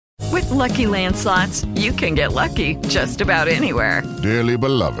Lucky Land Slots, you can get lucky just about anywhere. Dearly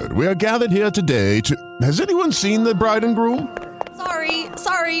beloved, we are gathered here today to... Has anyone seen the bride and groom?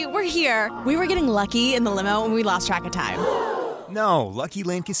 Sorry, we're here. We were getting lucky in the limo and we lost track of time. No, Lucky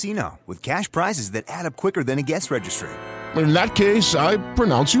Land Casino, with cash prizes that add up quicker than a guest registry. In that case, I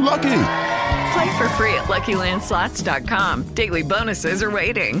pronounce you lucky. Play for free at LuckyLandSlots.com. Daily bonuses are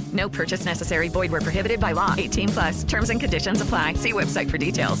waiting. No purchase necessary. Void where prohibited by law. 18+. Terms and conditions apply. See website for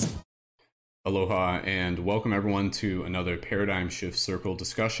details. Aloha and welcome everyone to another Paradigm Shift Circle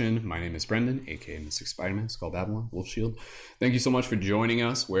discussion. My name is Brendan, aka Mystic Spider-Man, Skull Babylon, Wolf Shield. Thank you so much for joining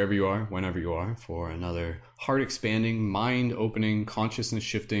us wherever you are, whenever you are, for another heart-expanding, mind-opening,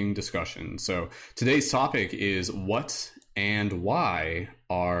 consciousness-shifting discussion. So today's topic is what and why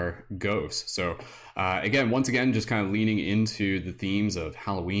are ghosts? So once again, just kind of leaning into the themes of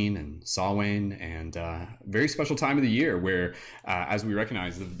Halloween and Samhain and very special time of the year where, as we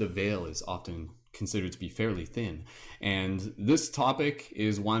recognize, the veil is often considered to be fairly thin. And this topic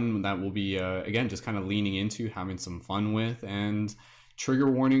is one that we'll be, again, just kind of leaning into, having some fun with, and trigger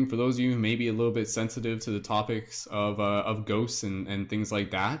warning for those of you who may be a little bit sensitive to the topics of ghosts and things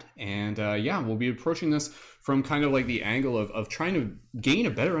like that. And we'll be approaching this from kind of like the angle of trying to gain a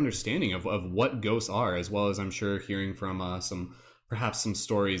better understanding of what ghosts are, as well as I'm sure hearing from perhaps some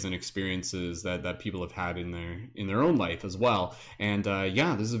stories and experiences that people have had in their own life as well. And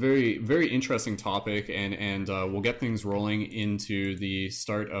this is a very, very interesting topic, and we'll get things rolling into the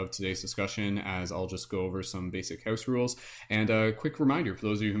start of today's discussion, as I'll just go over some basic house rules. And a quick reminder for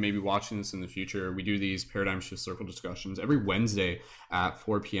those of you who may be watching this in the future, we do these Paradigm Shift Circle discussions every Wednesday at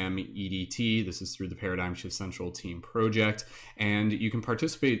 4 p.m. EDT. This is through the Paradigm Shift Central Team Project, and you can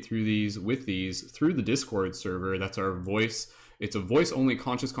participate through these through the Discord server. That's our voice. It's a voice-only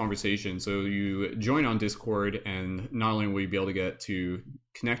conscious conversation, so you join on Discord, and not only will you be able to get to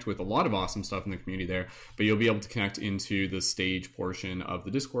connect with a lot of awesome stuff in the community there, but you'll be able to connect into the stage portion of the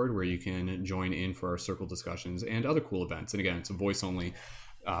Discord where you can join in for our circle discussions and other cool events. And again, it's a voice-only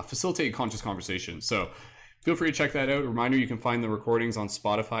facilitated conscious conversation. So feel free to check that out. A reminder, you can find the recordings on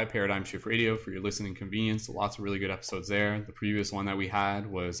Spotify, Paradigm Shift Radio, for your listening convenience. Lots of really good episodes there. The previous one that we had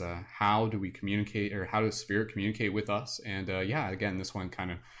was how do we communicate, or how does spirit communicate with us? And again, this one kind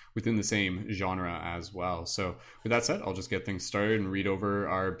of within the same genre as well. So with that said, I'll just get things started and read over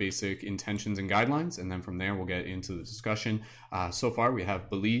our basic intentions and guidelines, and then from there we'll get into the discussion. So far we have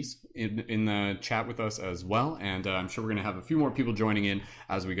Belize in the chat with us as well, and I'm sure we're going to have a few more people joining in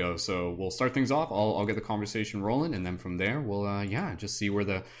as we go. So we'll start things off. I'll get the conversation rolling, and then from there we'll just see where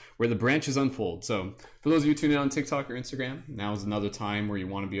the branches unfold. So for those of you tuning in on TikTok or Instagram, now is another time where you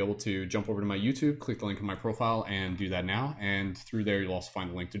want to be able to jump over to my YouTube, click the link in my profile, and do that now. And through there, you'll also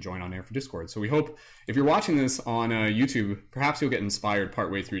find the link to join on air for Discord. So we hope if you're watching this on YouTube, perhaps you'll get inspired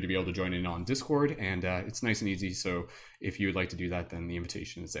partway through to be able to join in on Discord. And it's nice and easy. So if you would like to do that, then the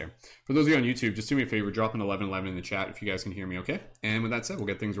invitation is there. For those of you on YouTube, just do me a favor, drop an 1111 in the chat if you guys can hear me okay. And with that said, we'll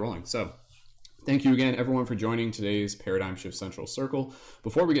get things rolling. So thank you again, everyone, for joining today's Paradigm Shift Central Circle.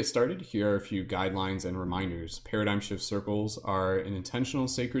 Before we get started, here are a few guidelines and reminders. Paradigm Shift Circles are an intentional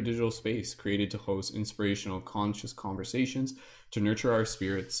sacred digital space created to host inspirational conscious conversations to nurture our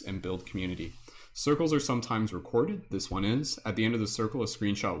spirits and build community. Circles are sometimes recorded. This one is. At the end of the circle, a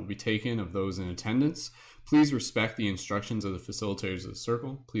screenshot will be taken of those in attendance. Please respect the instructions of the facilitators of the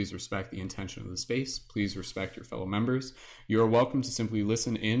circle. Please respect the intention of the space. Please respect your fellow members. You are welcome to simply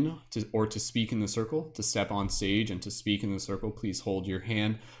listen in or to speak in the circle. To step on stage and to speak in the circle, please hold your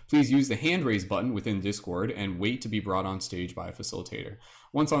hand. Please use the hand raise button within Discord and wait to be brought on stage by a facilitator.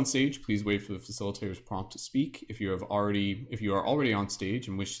 Once on stage, please wait for the facilitator's prompt to speak. If you are already on stage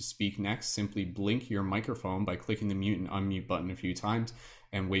and wish to speak next, simply blink your microphone by clicking the mute and unmute button a few times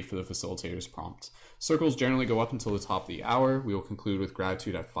and wait for the facilitator's prompt. Circles generally go up until the top of the hour. We will conclude with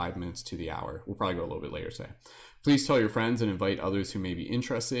gratitude at 5 minutes to the hour. We'll probably go a little bit later today. Please tell your friends and invite others who may be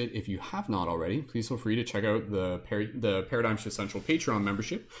interested. If you have not already, please feel free to check out the Paradigm Shift Central Patreon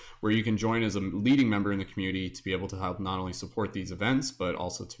membership, where you can join as a leading member in the community to be able to help not only support these events, but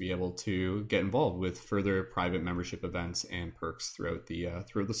also to be able to get involved with further private membership events and perks throughout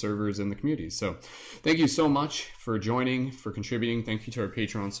the servers and the communities. So thank you so much for joining, for contributing. Thank you to our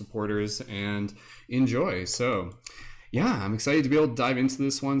Patreon supporters, and enjoy. So yeah, I'm excited to be able to dive into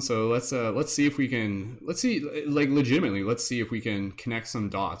this one. So let's see if we can, let's see if we can connect some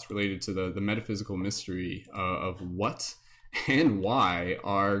dots related to the metaphysical mystery of what and why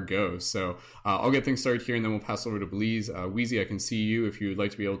are ghosts? So I'll get things started here, and then we'll pass over to Belize. Wheezy, I can see you. If you would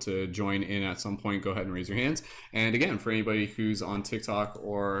like to be able to join in at some point, go ahead and raise your hands. And again, for anybody who's on TikTok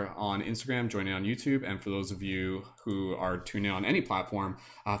or on Instagram, join in on YouTube. And for those of you who are tuning in on any platform,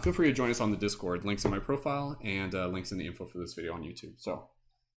 feel free to join us on the Discord. Links in my profile and links in the info for this video on YouTube. So,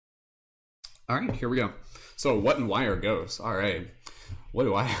 all right, here we go. So what and why are ghosts? All right, what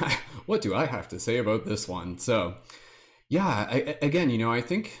do I have to say about this one? So yeah, again, I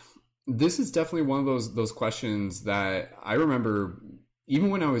think this is definitely one of those questions that I remember even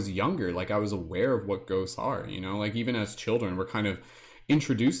when I was younger, like I was aware of what ghosts are, like even as children, we're kind of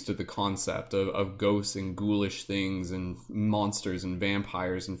introduced to the concept of ghosts and ghoulish things and monsters and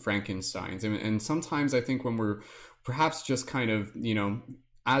vampires and Frankensteins. And sometimes I think when we're perhaps just kind of,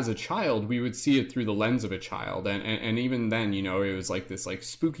 as a child, we would see it through the lens of a child. And even then, it was like this like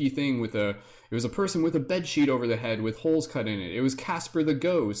spooky thing it was a person with a bed sheet over the head with holes cut in it. It was Casper the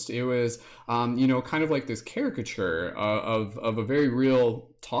Ghost. It was, kind of like this caricature of a very real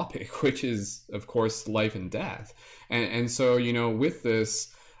topic, which is, of course, life and death. And so, with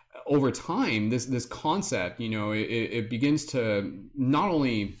this, over time, this concept, it begins to not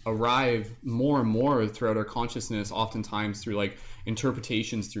only arrive more and more throughout our consciousness, oftentimes through like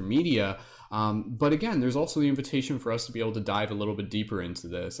interpretations through media, but again, there's also the invitation for us to be able to dive a little bit deeper into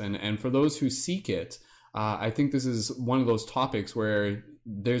this. And for those who seek it, I think this is one of those topics where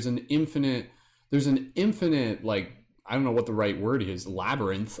there's an infinite like, I don't know what the right word is,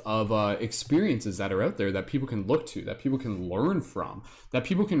 labyrinth of experiences that are out there that people can look to, that people can learn from, that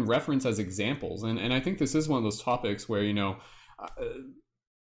people can reference as examples. And I think this is one of those topics where,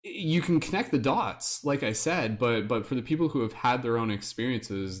 you can connect the dots, like I said, but for the people who have had their own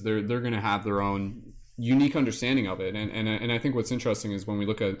experiences, they're going to have their own unique understanding of it. And I think what's interesting is when we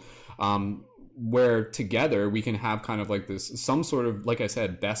look at where together we can have kind of like this, some sort of, like I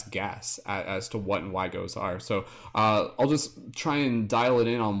said, best guess as to what and why ghosts are. So I'll just try and dial it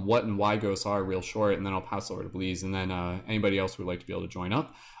in on what and why ghosts are real short, and then I'll pass over to Belize. And then anybody else who would like to be able to join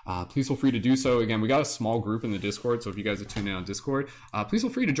up, please feel free to do so. Again, we got a small group in the Discord, so if you guys are tuned in on Discord, please feel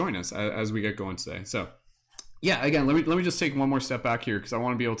free to join us as we get going today. So yeah, again, let me just take one more step back here because I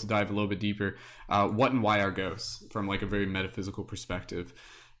want to be able to dive a little bit deeper. What and why are ghosts from like a very metaphysical perspective?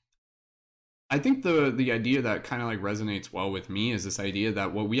 I think the idea that kind of like resonates well with me is this idea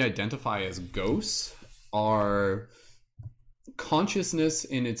that what we identify as ghosts are consciousness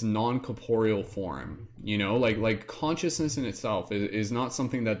in its non-corporeal form. Like consciousness in itself is not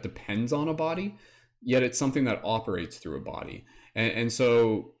something that depends on a body, yet it's something that operates through a body. And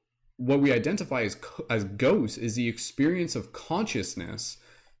so what we identify as ghosts is the experience of consciousness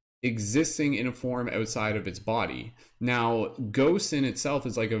existing in a form outside of its body. Now, ghosts in itself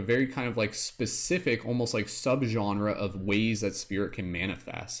is like a very kind of like specific, almost like subgenre of ways that spirit can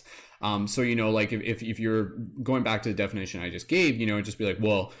manifest. So, like if you're going back to the definition I just gave, it'd just be like,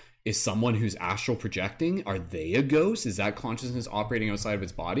 well, is someone who's astral projecting, are they a ghost? Is that consciousness operating outside of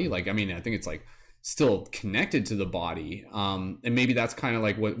its body? Like, I mean, I think it's like still connected to the body. And maybe that's kind of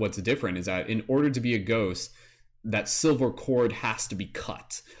like what's different is that in order to be a ghost, that silver cord has to be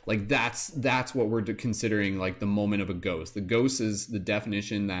cut. Like that's what we're considering like the moment of a ghost. The ghost is the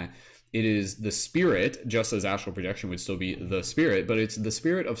definition that it is the spirit, just as astral projection would still be the spirit, but it's the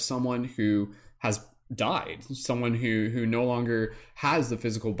spirit of someone who has died, someone who no longer has the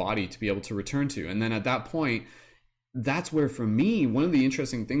physical body to be able to return to. And then at that point, that's where, for me, one of the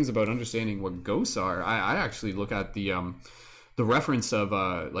interesting things about understanding what ghosts are, I actually look at the reference of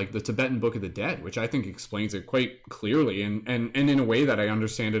like the Tibetan Book of the Dead, which I think explains it quite clearly and in a way that I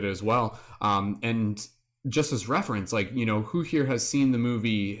understand it as well. And just as reference, like, who here has seen the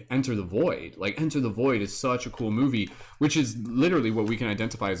movie Enter the Void? Like, Enter the Void is such a cool movie, which is literally what we can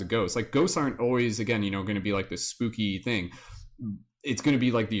identify as a ghost. Like, ghosts aren't always, again, going to be like this spooky thing. It's going to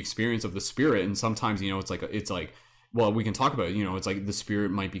be like the experience of the spirit. And sometimes, it's like, well, we can talk about it, it's like the spirit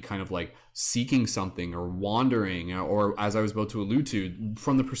might be kind of like seeking something or wandering, or as I was about to allude to,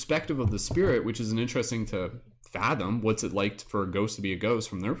 from the perspective of the spirit, which is an interesting to fathom. What's it like for a ghost to be a ghost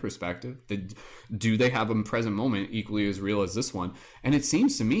from their perspective? Do they have a present moment equally as real as this one? And it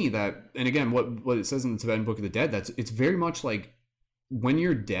seems to me that, and again, what it says in the Tibetan Book of the Dead, it's very much like when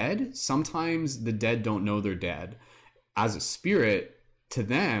you're dead, sometimes the dead don't know they're dead. As a spirit, to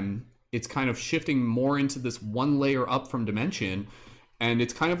them, it's kind of shifting more into this one layer up from dimension, and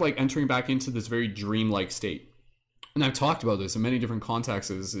it's kind of like entering back into this very dreamlike state. And I've talked about this in many different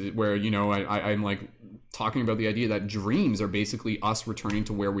contexts where, I'm like talking about the idea that dreams are basically us returning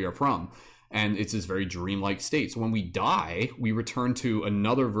to where we are from. And it's this very dreamlike state. So when we die, we return to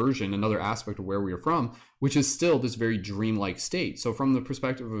another version, another aspect of where we are from, which is still this very dreamlike state. So from the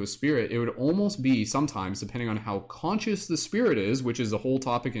perspective of a spirit, it would almost be sometimes, depending on how conscious the spirit is, which is a whole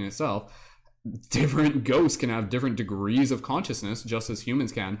topic in itself, different ghosts can have different degrees of consciousness, just as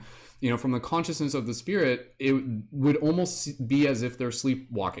humans can. From the consciousness of the spirit, it would almost be as if they're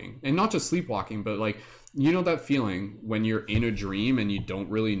sleepwalking. And not just sleepwalking, but like, that feeling when you're in a dream and you don't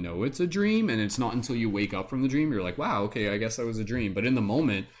really know it's a dream, and it's not until you wake up from the dream you're like, wow, okay, I guess that was a dream. But in the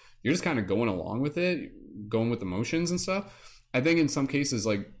moment, you're just kind of going along with it, going with emotions and stuff. I think in some cases,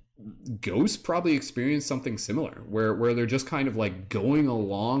 like, ghosts probably experience something similar, where they're just kind of like going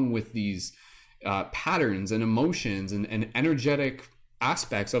along with these patterns and emotions and energetic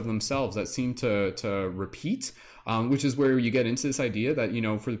aspects of themselves that seem to repeat, which is where you get into this idea that,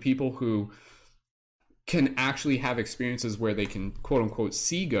 for the people who can actually have experiences where they can quote unquote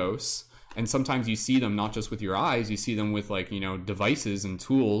see ghosts, and sometimes you see them not just with your eyes, you see them with like, devices and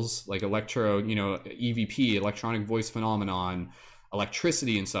tools like EVP, electronic voice phenomenon,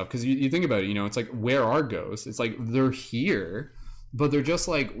 electricity and stuff. Because you think about it, it's like, where are ghosts? It's like they're here, but they're just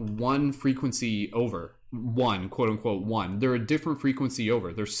like one frequency over, one, quote unquote, one. They're a different frequency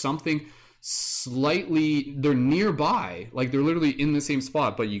over. There's something slightly, they're nearby, like they're literally in the same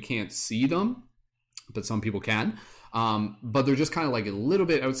spot, but you can't see them, but some people can. But they're just kind of like a little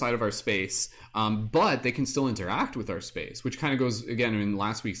bit outside of our space, but they can still interact with our space, which kind of goes, again, in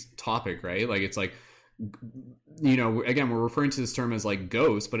last week's topic, right? Like, it's like, again, we're referring to this term as like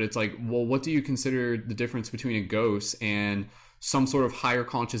ghosts, but it's like, well, what do you consider the difference between a ghost and some sort of higher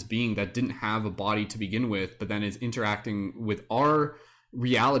conscious being that didn't have a body to begin with, but then is interacting with our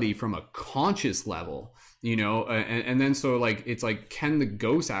reality from a conscious level, and then so like, it's like, can the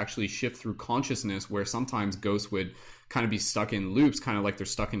ghosts actually shift through consciousness, where sometimes ghosts would kind of be stuck in loops, kind of like they're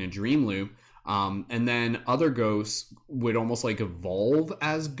stuck in a dream loop, and then other ghosts would almost like evolve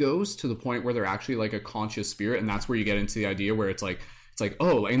as ghosts to the point where they're actually like a conscious spirit. And that's where you get into the idea where it's like,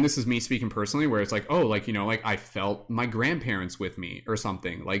 oh, and this is me speaking personally, where it's like, oh, like, like I felt my grandparents with me or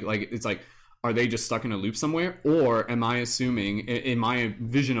something, like it's like, are they just stuck in a loop somewhere? Or am I assuming, in my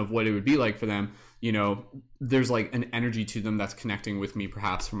vision of what it would be like for them, there's like an energy to them that's connecting with me,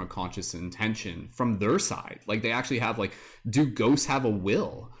 perhaps from a conscious intention from their side. Like, they actually have, like, do ghosts have a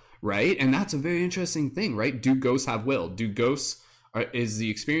will, right? And that's a very interesting thing, right? Do ghosts have will? Do ghosts, is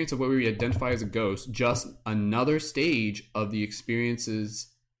the experience of what we identify as a ghost just another stage of the experiences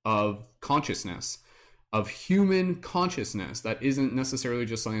of consciousness, of human consciousness, that isn't necessarily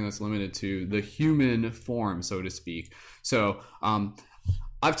just something that's limited to the human form, so to speak? So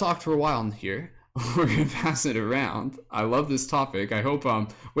I've talked for a while here. We're gonna pass it around. I love this topic. I hope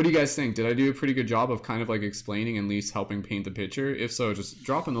what do you guys think? Did I do a pretty good job of kind of like explaining, at least helping paint the picture? If so, just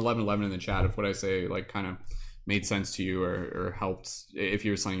drop an 1111 in the chat if what I say like kind of made sense to you, or helped, if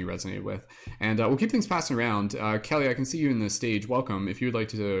you're something you resonated with. And we'll keep things passing around. Kelly, I can see you in the stage. Welcome. If you'd like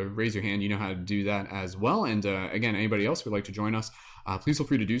to raise your hand, you know how to do that as well. And again, anybody else who would like to join us, please feel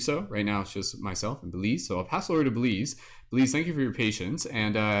free to do so. Right now, it's just myself and Belize. So I'll pass it over to Belize. Belize, thank you for your patience.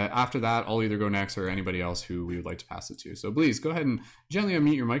 And after that, I'll either go next or anybody else who we would like to pass it to. So Belize, go ahead and gently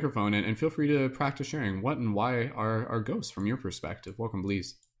unmute your microphone, and feel free to practice sharing what and why are ghosts from your perspective. Welcome,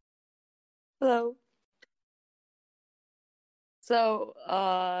 Belize. Hello. So,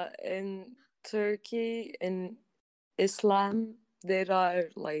 in Turkey, in Islam, there are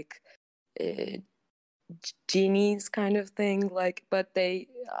like genies kind of thing, like, but they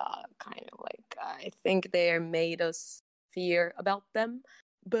kind of like, I think they are made us fear about them.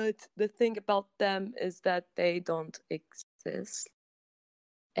 But the thing about them is that they don't exist.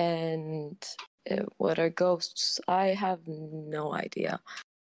 And what are ghosts? I have no idea.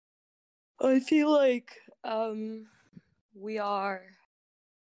 I feel like we are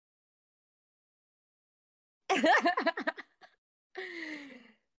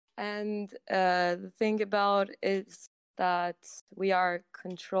and the thing about is that we are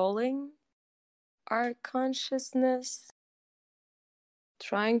controlling our consciousness.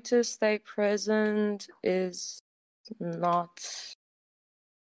 Trying to stay present is not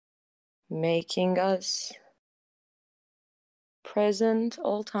making us present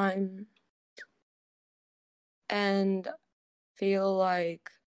all time. And feel like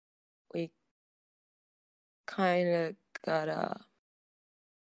we kind of gotta...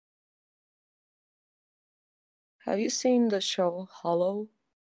 Have you seen the show Hollow?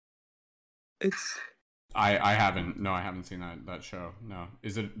 It's... I haven't. No, I haven't seen that show. No.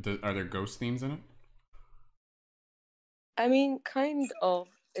 Is it? Are there ghost themes in it? I mean, kind of.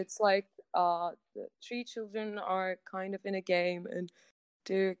 It's like the three children are kind of in a game, and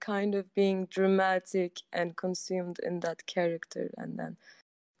they're kind of being dramatic and consumed in that character, and then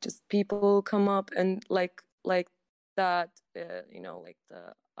just people come up and like that, like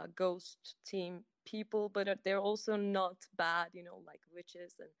the ghost team people, but they're also not bad, like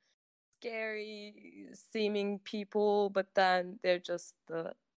witches and scary seeming people, but then they're just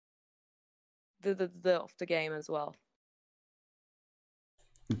the of the game as well.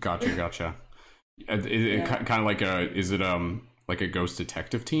 Gotcha. It kind of like is it like a ghost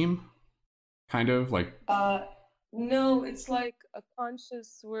detective team, kind of like? No, it's like a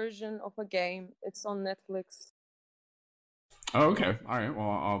conscious version of a game. It's on Netflix. Oh, okay. All right.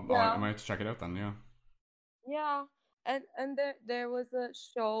 Well, I might have to check it out then. Yeah. Yeah, and there was a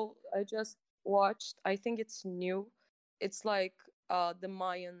show I just watched. I think it's new. It's like the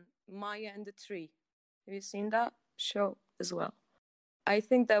Maya and the Tree. Have you seen that show as well? I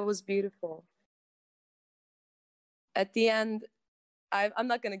think that was beautiful. At the end, I'm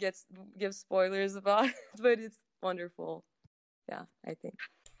not gonna give spoilers about it, but it's wonderful. Yeah, I think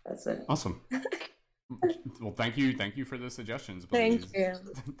that's it. Awesome. Well, thank you for the suggestions. Thank you.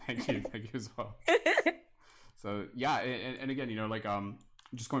 thank you as well. So yeah, and again, like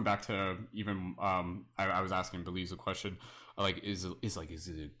just going back to even I was asking Belize a question, like is it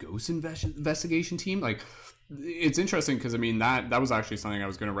a ghost investigation team? Like, it's interesting because I mean that was actually something I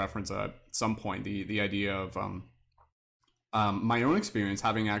was going to reference at some point, the idea of my own experience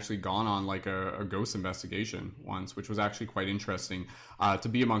having actually gone on like a ghost investigation once, which was actually quite interesting to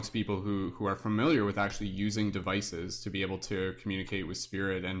be amongst people who are familiar with actually using devices to be able to communicate with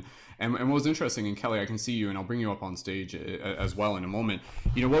spirit. And what was interesting, and Kelly, I can see you and I'll bring you up on stage as well in a moment.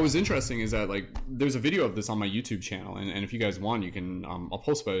 What was interesting is that like there's a video of this on my YouTube channel, and if you guys want, you can I'll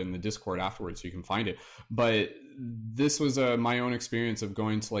post about it in the Discord afterwards so you can find it. But this was my own experience of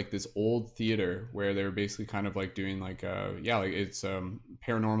going to like this old theater where they were basically kind of like doing like it's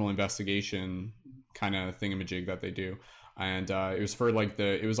paranormal investigation kind of thingamajig that they do. And it was for like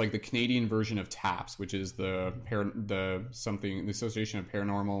the Canadian version of TAPS, which is the Association of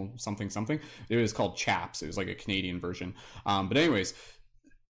Paranormal something. It was called CHAPS. It was like a Canadian version. But anyways,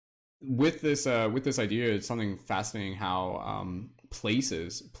 with this idea, it's something fascinating how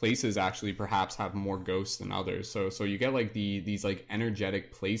places actually perhaps have more ghosts than others. So you get like these like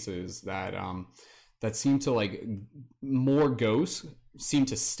energetic places that seem to like more ghosts seem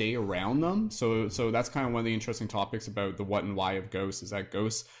to stay around them. So that's kind of one of the interesting topics about the what and why of ghosts, is that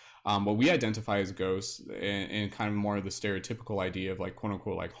ghosts, what we identify as ghosts and kind of more of the stereotypical idea of like quote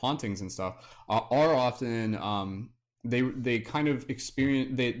unquote like hauntings and stuff are often they kind of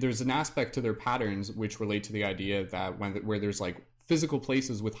experience, there's an aspect to their patterns which relate to the idea that where there's like physical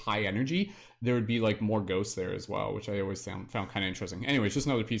places with high energy, there would be like more ghosts there as well, which I always found kind of interesting. Anyways, just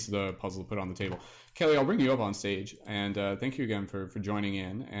another piece of the puzzle to put on the table. Kelly, I'll bring you up on stage, and thank you again for joining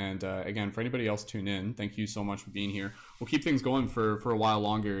in. And again, for anybody else tuned in, thank you so much for being here. We'll keep things going for a while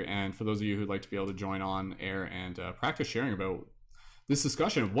longer, and for those of you who'd like to be able to join on air and practice sharing about this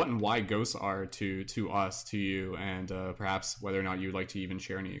discussion of what and why ghosts are to us, to you, and perhaps whether or not you'd like to even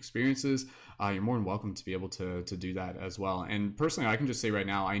share any experiences, you're more than welcome to be able to do that as well. And personally, I can just say right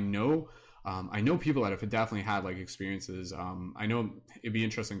now, I know people that have definitely had like experiences. I know it'd be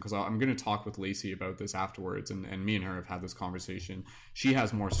interesting because I'm going to talk with Lacey about this afterwards, and me and her have had this conversation. She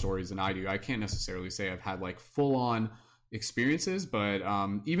has more stories than I do. I can't necessarily say I've had like full on experiences, but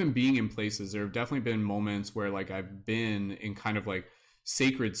even being in places, there have definitely been moments where like I've been in kind of like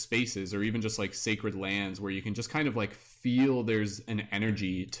sacred spaces or even just like sacred lands where you can just kind of like feel there's an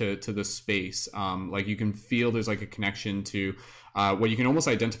energy to the space. Like you can feel there's like a connection to what you can almost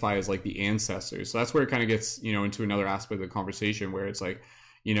identify as like the ancestors. So that's where it kind of gets, into another aspect of the conversation where it's like,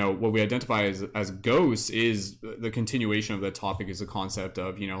 what we identify as ghosts is the continuation of the topic, is the concept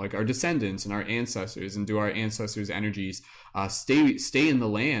of, like our descendants and our ancestors, and do our ancestors' energies stay in the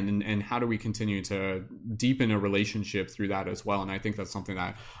land, and how do we continue to deepen a relationship through that as well. And I think that's something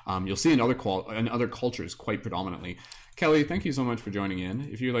that you'll see in other cultures quite predominantly. Kelly, thank you so much for joining in.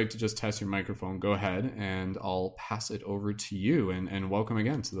 If you'd like to just test your microphone, go ahead, and I'll pass it over to you. And welcome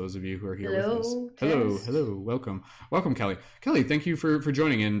again to those of you who are here with us. Hello, welcome, Kelly. Kelly, thank you for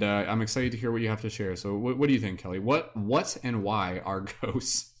joining, and I'm excited to hear what you have to share. So, what do you think, Kelly? What and why are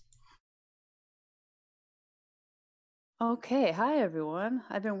ghosts? Okay, hi everyone.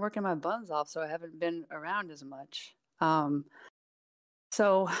 I've been working my buns off, so I haven't been around as much.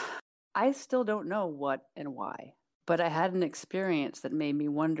 So I still don't know what and why. But I had an experience that made me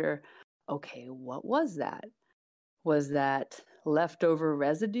wonder, okay, what was that? Was that leftover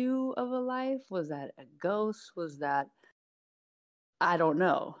residue of a life? Was that a ghost? Was that, I don't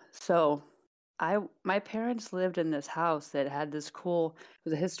know. So My parents lived in this house that had this cool, it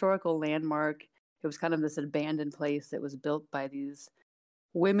was a historical landmark. It was kind of this abandoned place that was built by these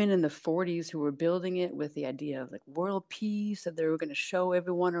women in the 40s who were building it with the idea of like world peace, that they were going to show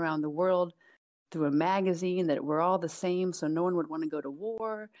everyone around the world through a magazine that we're all the same, so no one would want to go to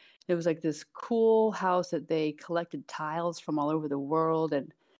war. It was like this cool house that they collected tiles from all over the world,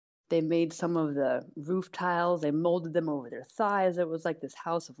 and they made some of the roof tiles, they molded them over their thighs. It was like this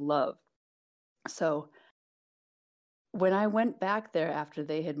house of love. So when I went back there after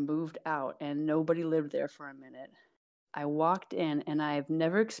they had moved out and nobody lived there for a minute, I walked in, and I've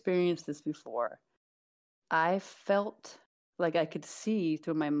never experienced this before. I felt like I could see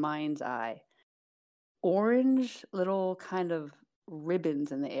through my mind's eye orange little kind of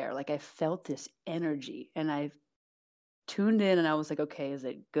ribbons in the air. Like I felt this energy, and I tuned in, and I was like, okay, is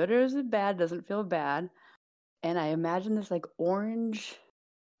it good or is it bad? Doesn't feel bad. And I imagined this like orange,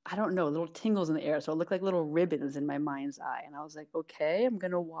 I don't know, little tingles in the air. So it looked like little ribbons in my mind's eye. And I was like, okay, I'm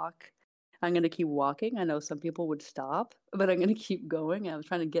going to keep walking. I know some people would stop, but I'm going to keep going. I was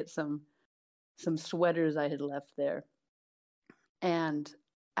trying to get some sweaters I had left there. And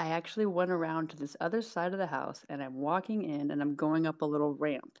I actually went around to this other side of the house, and I'm walking in, and I'm going up a little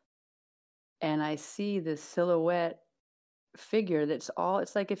ramp. And I see this silhouette figure it's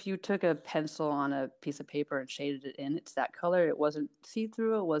like if you took a pencil on a piece of paper and shaded it in, it's that color. It wasn't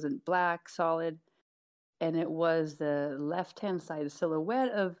see-through, it wasn't black, solid. And it was the left-hand side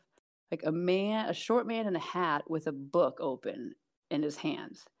silhouette of like a short man in a hat with a book open in his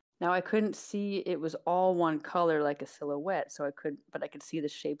hands. Now I couldn't see, it was all one color like a silhouette, but I could see the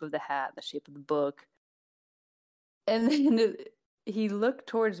shape of the hat, the shape of the book. And then he looked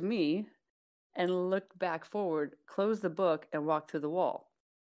towards me and looked back forward, closed the book, and walked through the wall.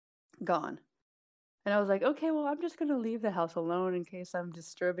 Gone. And I was like, okay, well, I'm just going to leave the house alone in case I'm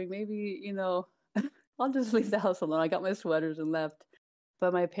disturbing. Maybe, I'll just leave the house alone. I got my sweaters and left.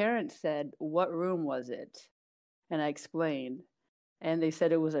 But my parents said, what room was it? And I explained. And they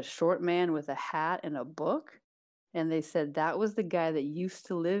said it was a short man with a hat and a book. And they said that was the guy that used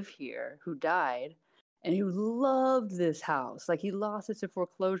to live here who died. And he loved this house. Like he lost it to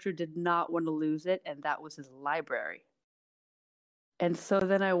foreclosure, did not want to lose it. And that was his library. And so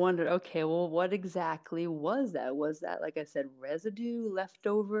then I wondered, okay, well, what exactly was that? Was that, like I said, residue left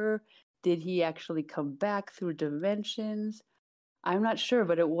over? Did he actually come back through dimensions? I'm not sure,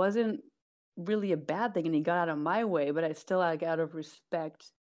 but it wasn't really a bad thing. And he got out of my way, but I still, like, out of respect,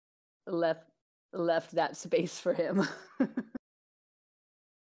 left that space for him.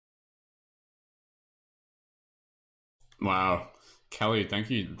 Wow. Kelly,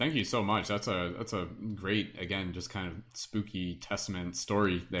 thank you so much. That's a great, again, just kind of spooky testament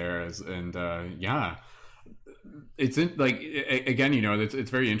story there. Yeah, it's again,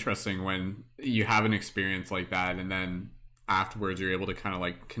 it's very interesting when you have an experience like that, and then afterwards you're able to kind of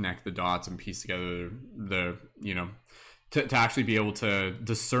like connect the dots and piece together to actually be able to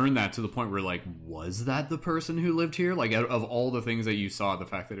discern that to the point where, like, was that the person who lived here? Like, out of all the things that you saw, the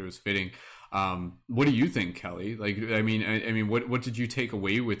fact that it was fitting. What do you think, Kelly? Like, I mean, what did you take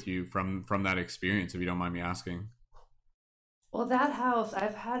away with you from that experience, if you don't mind me asking? Well, that house,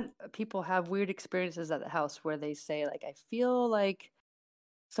 I've had people have weird experiences at the house where they say, like, I feel like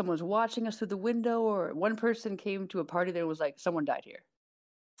someone's watching us through the window, or one person came to a party that was like, someone died here.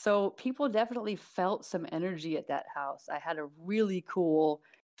 So people definitely felt some energy at that house. I had a really cool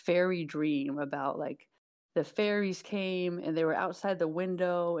fairy dream about, like, the fairies came and they were outside the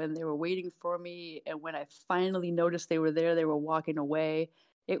window and they were waiting for me. And when I finally noticed they were there, they were walking away.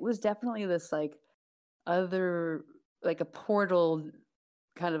 It was definitely this like other, like a portal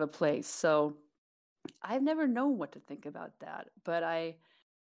kind of a place. So I've never known what to think about that, but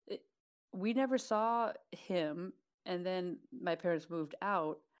we never saw him. And then my parents moved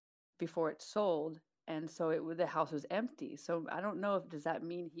out before it sold. And so the house was empty. So I don't know does that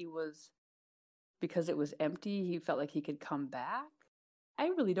mean because it was empty, he felt like he could come back? I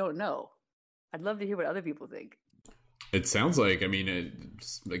really don't know. I'd love to hear what other people think. It sounds like, I mean,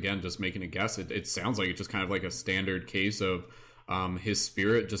 again, just making a guess, it sounds like it's just kind of like a standard case of his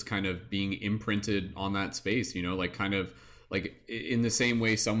spirit just kind of being imprinted on that space, like kind of like in the same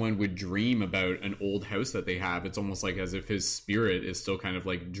way someone would dream about an old house that they have. It's almost like as if his spirit is still kind of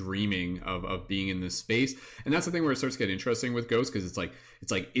like dreaming of being in this space. And that's the thing where it starts to get interesting with ghosts, because it's like,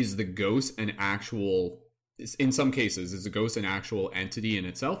 is the ghost an actual, in some cases, is the ghost an actual entity in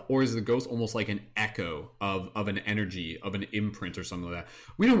itself, or is the ghost almost like an echo of an energy, of an imprint or something like that?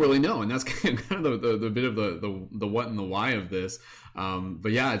 We don't really know, and that's kind of the bit of the what and the why of this.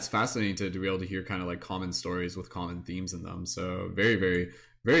 But yeah, it's fascinating to be able to hear kind of like common stories with common themes in them. So very, very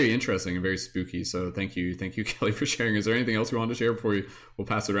very interesting and very spooky. So thank you, Kelly, for sharing. Is there anything else you want to share before we'll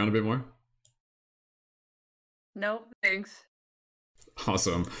pass it around a bit more? No, thanks.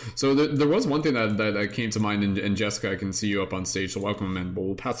 Awesome. So there was one thing that came to mind, and Jessica, I can see you up on stage, so welcome, and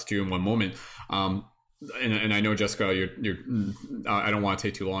we'll pass it to you in one moment. And I know, Jessica, you're I don't want to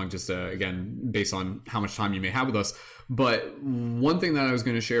take too long, just again, based on how much time you may have with us. But one thing that I was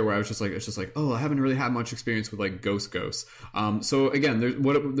going to share, where I was just like, oh, I haven't really had much experience with like ghosts. So again,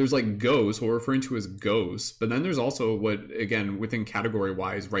 there's like ghosts, what we're referring to as ghosts, but then there's also what, again, within category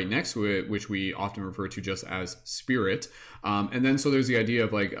wise, right next to it, which we often refer to just as spirit. And then so there's the idea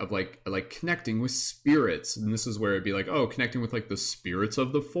of like connecting with spirits, and this is where it'd be like, oh, connecting with like the spirits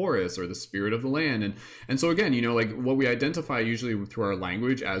of the forest or the spirit of the land, and so again, you know, like what we identify usually through our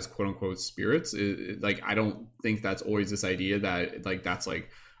language as quote unquote spirits, like I don't think that's always this idea that like that's like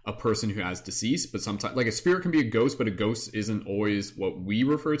a person who has deceased, but sometimes like a spirit can be a ghost, but a ghost isn't always what we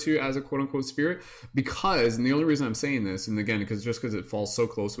refer to as a quote unquote spirit, because, and the only reason I'm saying this, and again, because it falls so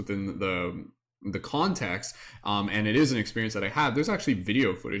close within the context, and it is an experience that I have. There's actually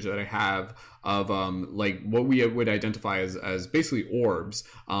video footage that I have of like what we would identify as basically orbs,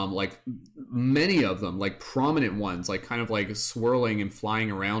 like many of them, like prominent ones, like kind of like swirling and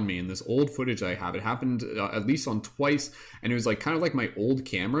flying around me. In this old footage that I have, it happened at least on twice, and it was like kind of like my old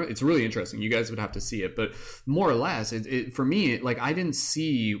camera. It's really interesting. You guys would have to see it, but more or less, it for me, like I didn't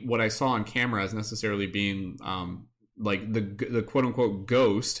see what I saw on camera as necessarily being like the quote unquote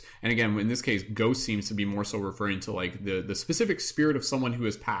ghost. And again, in this case, ghost seems to be more so referring to like the specific spirit of someone who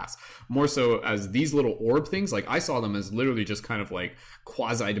has passed, more so as these little orb things. Like I saw them as literally just kind of like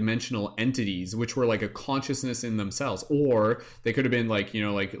quasi-dimensional entities, which were like a consciousness in themselves, or they could have been like, you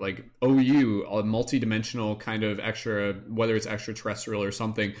know, like OU, a multi-dimensional kind of extra, whether it's extraterrestrial or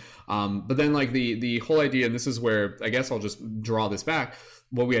something. But then like the whole idea, and this is where I guess I'll just draw this back,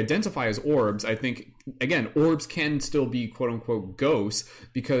 what we identify as orbs, I think, again, orbs can still be quote unquote ghosts,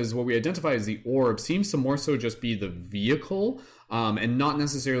 because what we identify as the orb seems to more so just be the vehicle, and not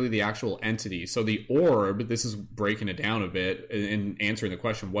necessarily the actual entity. So the orb, this is breaking it down a bit and answering the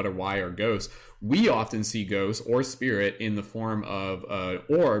question, what or why are ghosts? We often see ghosts or spirit in the form of an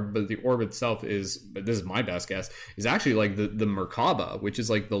orb, but the orb itself is, but this is my best guess, is actually like the Merkaba, which is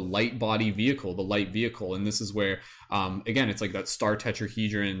like the light body vehicle, the light vehicle. And this is where, again, it's like that star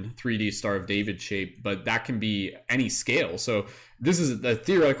tetrahedron 3D Star of David shape, but that can be any scale. So this is a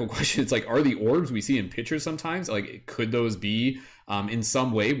theoretical question. It's like, are the orbs we see in pictures sometimes, like could those be in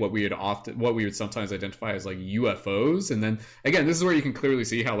some way what we would sometimes identify as like UFOs? And then again, this is where you can clearly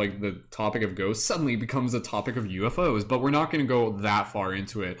see how like the topic of ghosts suddenly becomes a topic of UFOs, but we're not going to go that far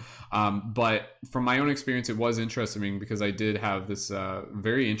into it. But from my own experience, it was interesting because I did have this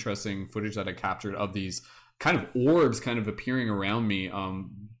very interesting footage that I captured of these kind of orbs kind of appearing around me.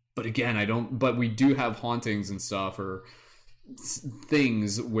 But again, but we do have hauntings and stuff, or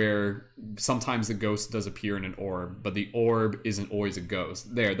things where sometimes the ghost does appear in an orb, but the orb isn't always a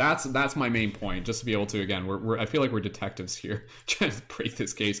ghost. That's my main point, just to be able to, again, I feel like we're detectives here trying to break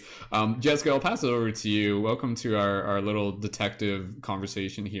this case. Jessica, I'll pass it over to you. Welcome to our little detective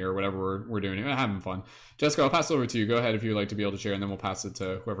conversation here, whatever we're doing here. We're having fun. Jessica, I'll pass it over to you. Go ahead if you'd like to be able to share, and then we'll pass it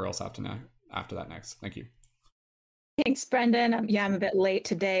to whoever else after that next. Thank you. Thanks, Brendan. I'm a bit late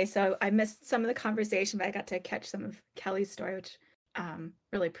today, so I missed some of the conversation, but I got to catch some of Kelly's story, which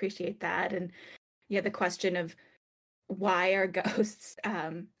really appreciate that. And yeah, the question of why are ghosts,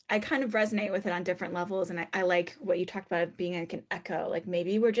 I kind of resonate with it on different levels. And I like what you talked about being like an echo, like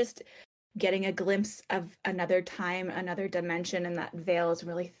maybe we're just getting a glimpse of another time, another dimension, and that veil is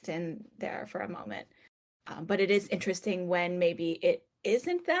really thin there for a moment. But it is interesting when maybe it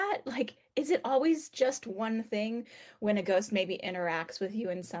isn't that, like, is it always just one thing when a ghost maybe interacts with you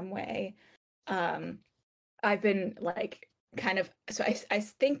in some way? I've been like so I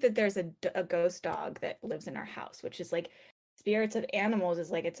think that there's a ghost dog that lives in our house, which is like spirits of animals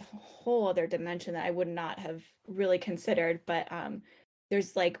is like, it's a whole other dimension that I would not have really considered. But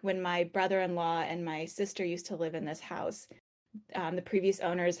there's like, when my brother-in-law and my sister used to live in this house, the previous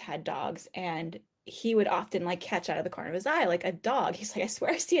owners had dogs, and he would often like catch out of the corner of his eye like a dog. He's like, I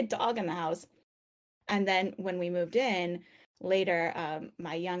swear I see a dog in the house. And then when we moved in later,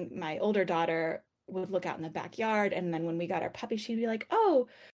 my older daughter would look out in the backyard, and then when we got our puppy, she'd be like, oh,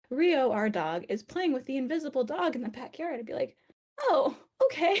 Rio, our dog, is playing with the invisible dog in the backyard. I'd be like, oh,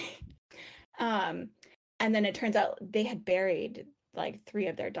 okay. And then it turns out they had buried like 3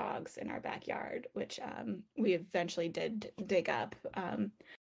 of their dogs in our backyard, which we eventually did dig up.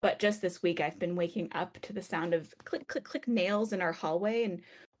 But just this week, I've been waking up to the sound of click, click, click nails in our hallway. And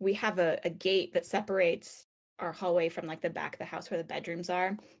we have a gate that separates our hallway from like the back of the house where the bedrooms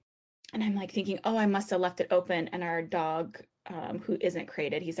are. And I'm like thinking, oh, I must have left it open. And our dog, who isn't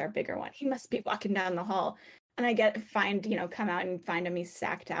crated, he's our bigger one, he must be walking down the hall. And I come out and find him, he's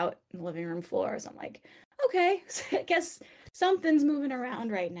sacked out in the living room floor. So I'm like, okay, so I guess something's moving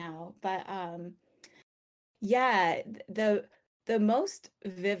around right now. But yeah, the most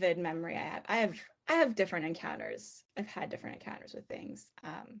vivid memory I have different encounters. I've had different encounters with things.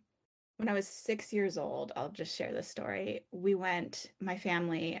 When I was 6 years old, I'll just share this story. My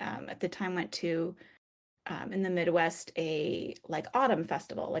family at the time went to, in the Midwest, a like autumn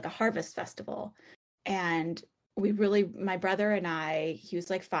festival, like a harvest festival. And my brother and I, he was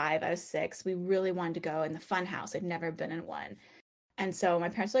like 5, I was 6, we really wanted to go in the fun house. I'd never been in one. And so my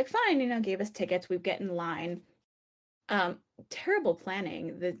parents were like, fine, gave us tickets. We'd get in line. Terrible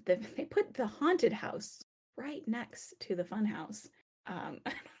planning. They put the haunted house right next to the fun house.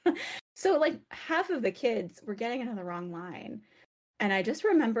 So like half of the kids were getting into the wrong line. And I just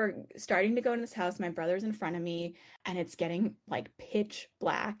remember starting to go in this house. My brother's in front of me and it's getting like pitch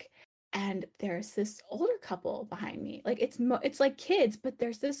black. And there's this older couple behind me. Like it's like kids, but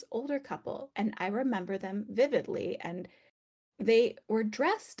there's this older couple. And I remember them vividly. And they were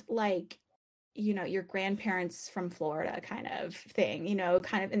dressed like, your grandparents from Florida kind of thing,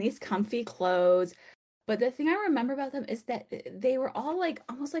 kind of in these comfy clothes. But the thing I remember about them is that they were all like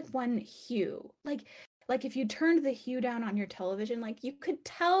almost like one hue. Like if you turned the hue down on your television, like you could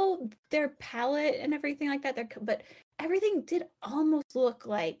tell their palette and everything like that. But everything did almost look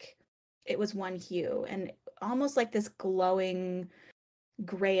like it was one hue and almost like this glowing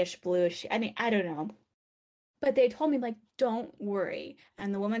grayish bluish. I mean, I don't know. But they told me, like, don't worry.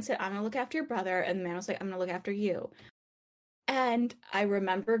 And the woman said, I'm going to look after your brother. And the man was like, I'm going to look after you. And I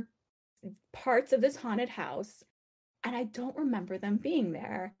remember parts of this haunted house, and I don't remember them being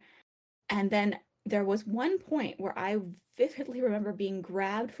there. And then there was one point where I vividly remember being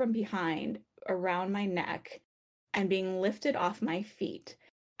grabbed from behind around my neck and being lifted off my feet.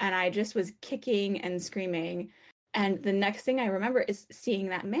 And I just was kicking and screaming. And the next thing I remember is seeing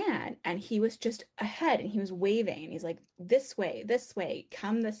that man, and he was just ahead and he was waving and he's like, this way,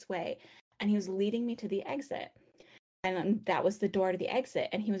 come this way. And he was leading me to the exit. And that was the door to the exit.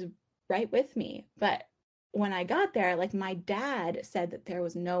 And he was right with me. But when I got there, like my dad said that there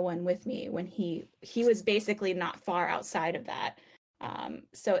was no one with me when he was basically not far outside of that.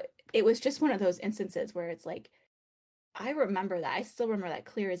 So it was just one of those instances where it's like, I remember that. I still remember that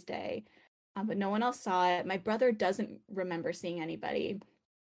clear as day. But no one else saw it. My brother doesn't remember seeing anybody.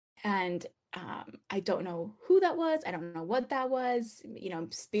 And I don't know who that was. I don't know what that was.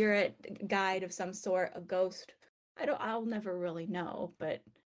 Spirit guide of some sort, a ghost. I'll never really know, but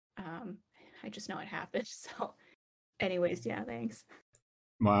I just know it happened. So anyways, yeah, thanks.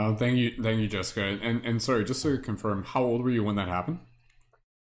 Wow, thank you, Jessica. And sorry, just to confirm, how old were you when that happened?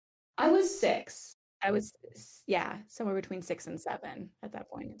 I was 6. I was, somewhere between 6 and 7 at that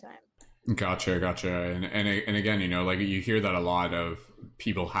point in time. Gotcha. And again, like you hear that a lot of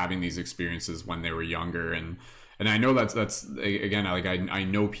people having these experiences when they were younger. And I know that's again, like I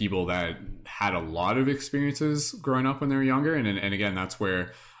know people that had a lot of experiences growing up when they were younger. And again, that's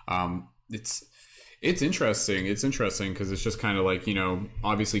where it's interesting. It's interesting because it's just kind of like,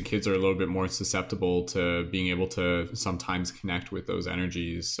 obviously kids are a little bit more susceptible to being able to sometimes connect with those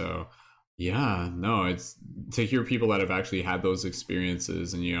energies. So yeah, no, it's to hear people that have actually had those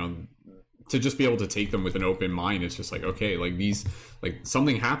experiences and, to just be able to take them with an open mind. It's just like, okay, like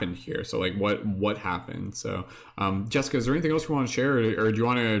something happened here. So like what happened? So Jessica, is there anything else you want to share, or do you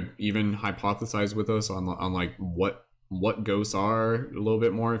want to even hypothesize with us on like what ghosts are a little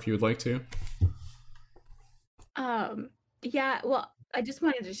bit more if you would like to? Yeah, well, I just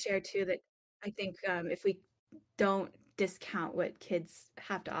wanted to share too that I think if we don't discount what kids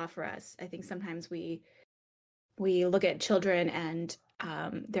have to offer us, I think sometimes we look at children and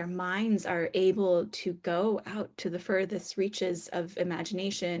their minds are able to go out to the furthest reaches of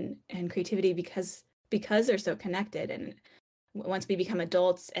imagination and creativity because they're so connected. And once we become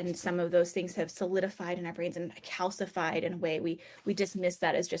adults and some of those things have solidified in our brains and calcified in a way, we dismiss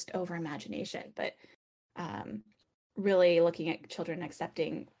that as just over imagination. But really looking at children,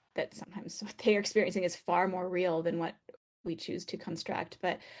 accepting that sometimes what they're experiencing is far more real than what we choose to construct.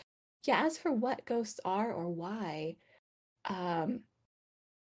 But yeah, as for what ghosts are or why,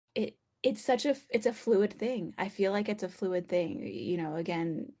 it's a fluid thing. I feel like it's a fluid thing.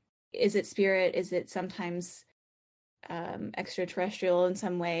 Again, is it spirit? Is it sometimes extraterrestrial in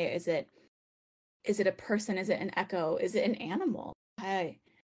some way? Is it a person? Is it an echo? Is it an animal? I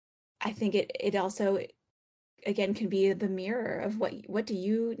think it also again can be the mirror of what do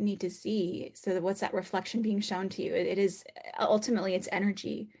you need to see. So what's that reflection being shown to you? It is ultimately it's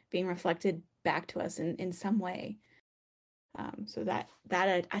energy being reflected back to us in some way. So that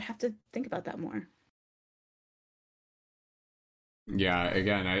I'd have to think about that more. Yeah,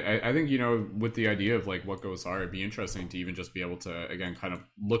 again, I think, with the idea of like what ghosts are, it'd be interesting to even just be able to, again, kind of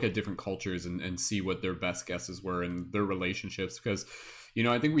look at different cultures and see what their best guesses were and their relationships. Because,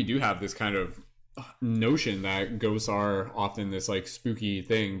 I think we do have this kind of notion that ghosts are often this like spooky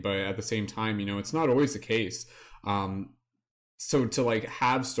thing, but at the same time, it's not always the case. So to like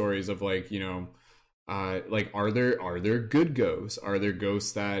have stories of like, like, are there good ghosts? Are there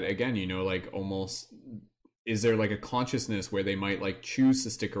ghosts that, again, like almost... is there like a consciousness where they might like choose to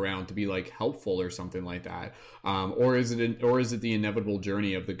stick around to be like helpful or something like that, or is it the inevitable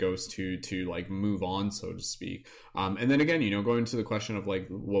journey of the ghost to like move on, so to speak? And then again, going to the question of like,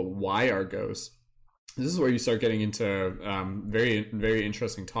 well, why are ghosts? This is where you start getting into very, very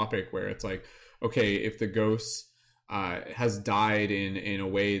interesting topic where it's like, okay, if the ghost has died in a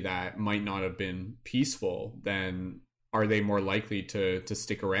way that might not have been peaceful, then are they more likely to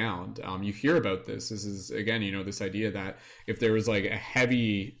stick around? You hear about this. This is, again, this idea that if there was like a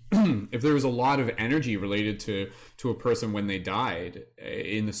heavy, if there was a lot of energy related to a person when they died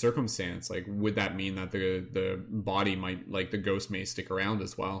in the circumstance, like, would that mean that the body might, like, the ghost may stick around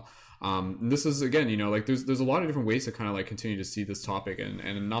as well? This is, again, like there's a lot of different ways to kind of like continue to see this topic,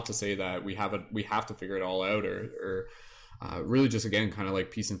 and not to say that we have to figure it all out or really just, again, kind of like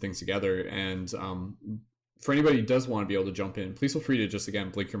piecing things together. And for anybody who does want to be able to jump in, please feel free to just, again,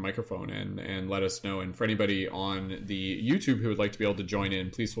 blink your microphone and let us know. And for anybody on the YouTube who would like to be able to join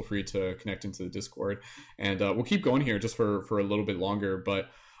in, please feel free to connect into the Discord. And we'll keep going here just for a little bit longer. But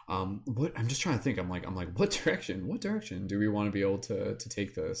what I'm just trying to think, I'm like, what direction do we want to be able to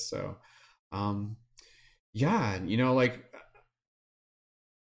take this? So, yeah, like,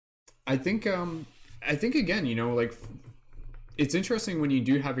 I think again, like, it's interesting when you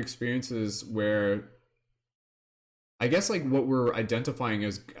do have experiences where, I guess, like, what we're identifying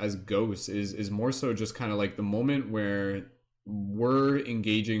as ghosts is more so just kind of like the moment where we're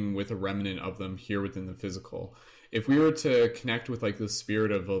engaging with a remnant of them here within the physical. If we were to connect with like the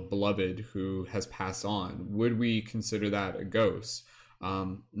spirit of a beloved who has passed on, would we consider that a ghost?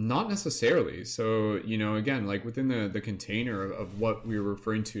 Not necessarily. So, again, like within the container of what we were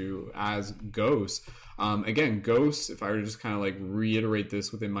referring to as ghosts, again, ghosts, if I were to just kind of like reiterate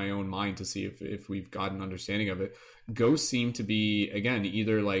this within my own mind to see if we've got an understanding of it, ghosts seem to be, again,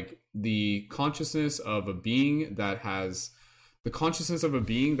 either like the consciousness of a being that has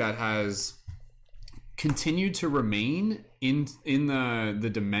continued to remain in the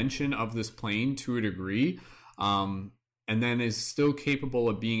dimension of this plane to a degree, and then is still capable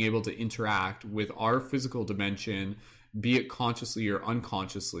of being able to interact with our physical dimension, be it consciously or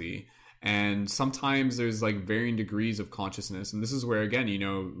unconsciously. And sometimes there's like varying degrees of consciousness. And this is where, again,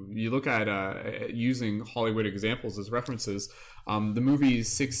 you look at using Hollywood examples as references. The movie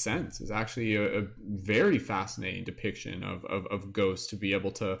Sixth Sense is actually a very fascinating depiction of ghosts, to be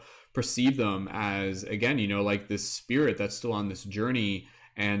able to perceive them as, again, like this spirit that's still on this journey,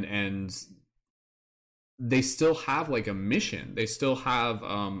 and they still have like a mission. They still have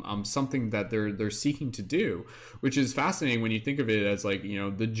something that they're seeking to do, which is fascinating when you think of it as like,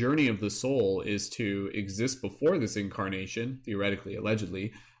 the journey of the soul is to exist before this incarnation, theoretically,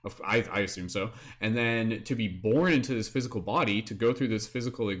 allegedly. I assume so. And then to be born into this physical body, to go through this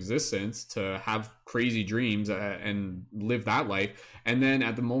physical existence, to have crazy dreams and live that life. And then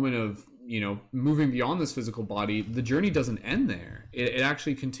at the moment of, moving beyond this physical body, the journey doesn't end there. It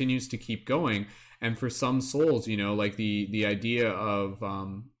actually continues to keep going. And for some souls, like the idea of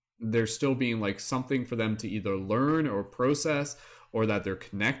there still being like something for them to either learn or process, or that they're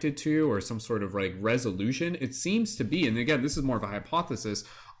connected to, or some sort of like resolution, it seems to be, and again, this is more of a hypothesis,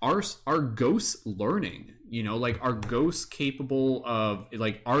 are ghosts learning? Like, are ghosts capable of,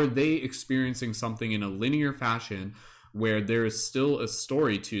 like, are they experiencing something in a linear fashion where there is still a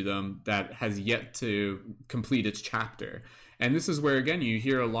story to them that has yet to complete its chapter? And this is where, again, you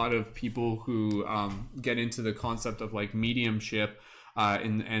hear a lot of people who get into the concept of like mediumship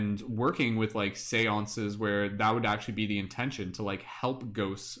and working with like seances, where that would actually be the intention, to like help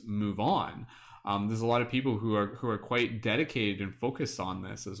ghosts move on. There's a lot of people who are quite dedicated and focused on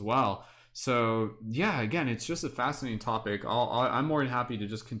this as well. So yeah, again, it's just a fascinating topic. I'm more than happy to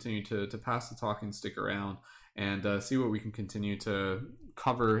just continue to pass the talk and stick around and see what we can continue to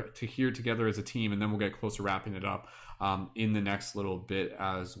cover to here together as a team, and then we'll get close to wrapping it up in the next little bit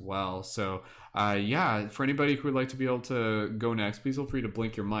as well. So yeah, for anybody who would like to be able to go next, please feel free to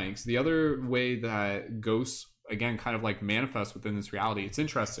blink your mics. The other way that ghosts again kind of like manifest within this reality. It's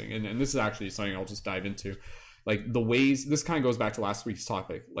interesting, and this is actually something I'll just dive into, like the ways, this kind of goes back to last week's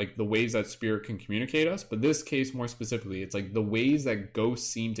topic, like the ways that spirit can communicate us, but this case more specifically, it's like the ways that ghosts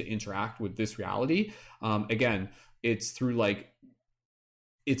seem to interact with this reality. Again, it's through like,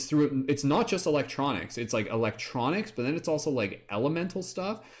 it's not just electronics, it's like electronics, but then it's also like elemental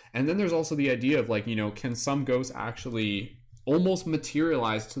stuff. And then there's also the idea of like, you know, can some ghosts actually almost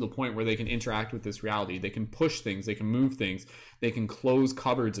materialize to the point where they can interact with this reality? They can push things, they can move things, they can close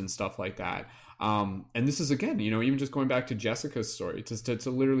cupboards and stuff like that. And this is, again, you know, even just going back to Jessica's story,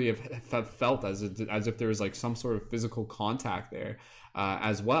 to literally have felt as if there was like some sort of physical contact there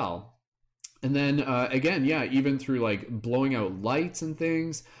as well. And then again, yeah, even through like blowing out lights and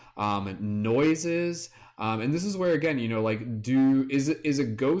things, noises. And this is where, again, you know, like, is a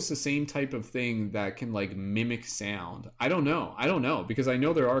ghost the same type of thing that can like mimic sound? I don't know, because I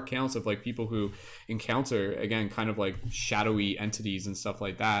know there are accounts of like people who encounter, again, kind of like shadowy entities and stuff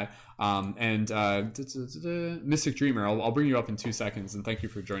like that. Mystic Dreamer, I'll bring you up in 2 seconds, and thank you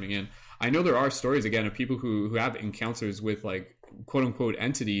for joining in. I know there are stories, again, of people who have encounters with like quote unquote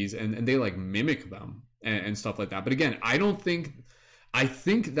entities, and they like mimic them and stuff like that. But again, I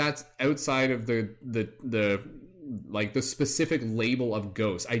think that's outside of the like the specific label of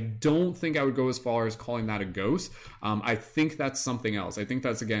ghost. I don't think I would go as far as calling that a ghost. I think that's something else. I think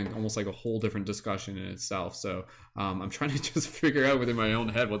that's, again, almost like a whole different discussion in itself. So I'm trying to just figure out within my own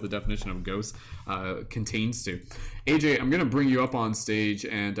head what the definition of ghost contains to. AJ, I'm going to bring you up on stage,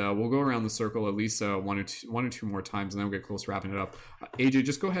 and we'll go around the circle at least one or two more times, and then we'll get close to wrapping it up. AJ,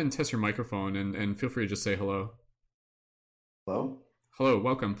 just go ahead and test your microphone, and feel free to just say hello. Hello? Hello,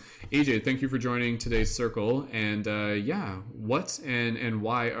 welcome. AJ, thank you for joining today's circle. And yeah, what and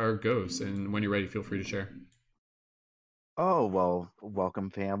why are ghosts? And when you're ready, feel free to share. Oh, well,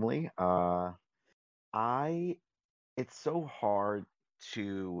 welcome, family. It's so hard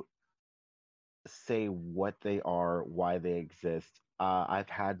to say what they are, why they exist. I've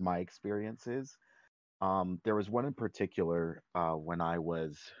had my experiences. There was one in particular when I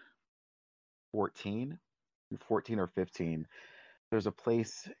was 14 or 15. There's a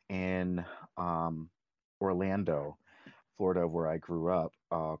place in Orlando, Florida, where I grew up,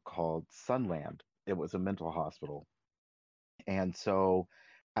 called Sunland. It was a mental hospital. And so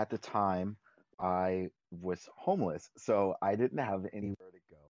at the time, I was homeless, so I didn't have anywhere to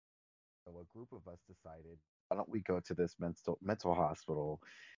go. So a group of us decided, why don't we go to this mental hospital?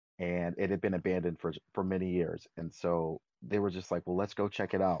 And it had been abandoned for many years. And so they were just like, well, let's go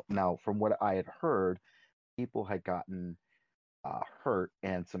check it out. Now, from what I had heard, people had gotten hurt,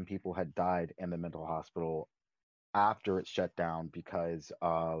 and some people had died in the mental hospital after it shut down because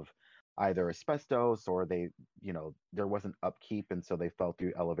of either asbestos, or there wasn't upkeep, and so they fell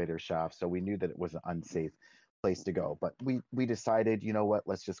through elevator shafts. So we knew that it was an unsafe place to go. But we decided, you know what,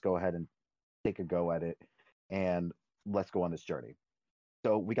 let's just go ahead and take a go at it, and let's go on this journey.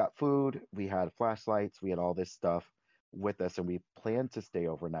 So we got food, we had flashlights, we had all this stuff with us, and we planned to stay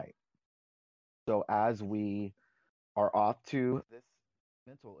overnight. So as we are off to this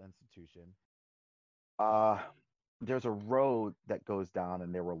mental institution, there's a road that goes down,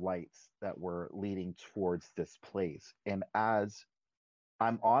 and there were lights that were leading towards this place. And as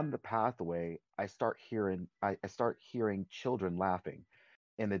I'm on the pathway, I start hearing children laughing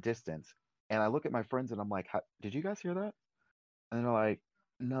in the distance. And I look at my friends and I'm like, did you guys hear that? And they're like,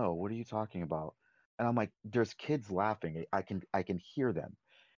 no, what are you talking about? And I'm like, there's kids laughing. I can hear them.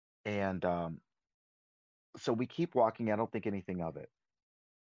 And so we keep walking. I don't think anything of it.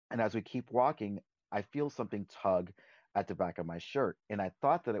 And as we keep walking, I feel something tug at the back of my shirt. And I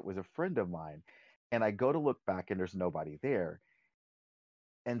thought that it was a friend of mine. And I go to look back, and there's nobody there.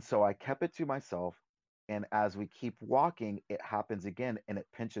 And so I kept it to myself. And as we keep walking, it happens again, and it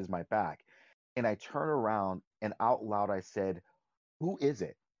pinches my back. And I turn around, and out loud I said, who is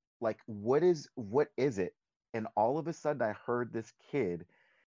it? Like, what is it? And all of a sudden I heard this kid.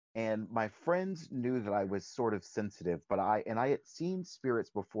 And my friends knew that I was sort of sensitive, but I had seen spirits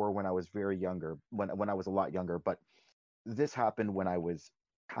before when I was very younger, when I was a lot younger. But this happened when I was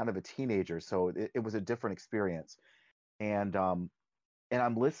kind of a teenager, so it was a different experience. And I'm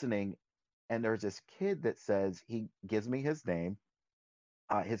listening, and there's this kid that says, he gives me his name,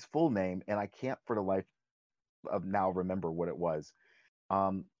 his full name, and I can't for the life of now remember what it was.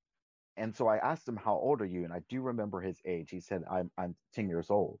 And so I asked him, how old are you? And I do remember his age. He said, I'm 10 years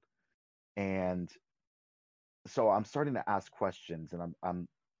old. And so I'm starting to ask questions, and I'm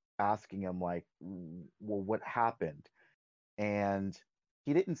asking him, like, well, what happened? And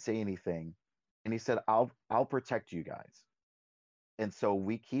he didn't say anything. And he said, I'll protect you guys. And so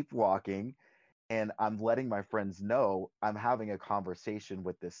we keep walking, and I'm letting my friends know I'm having a conversation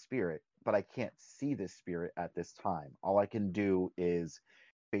with this spirit, but I can't see this spirit at this time. All I can do is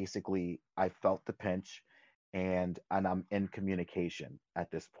basically I felt the pinch, and I'm in communication at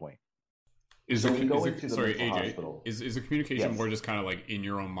this point. Is So the we go is into the the sorry mental AJ, hospital. is the communication Yes. more just kind of like in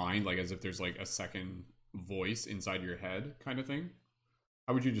your own mind, like as if there's like a second voice inside your head kind of thing?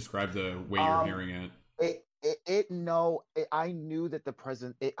 How would you describe the way you're Um, hearing it? I knew that the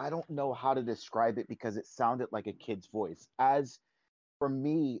present. I don't know how to describe it because it sounded like a kid's voice. As for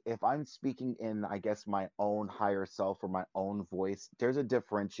me, if I'm speaking in, I guess, my own higher self or my own voice, there's a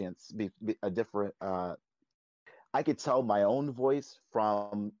differentiance, a different. I could tell my own voice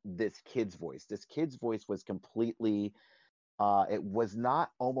from this kid's voice. This kid's voice was completely it was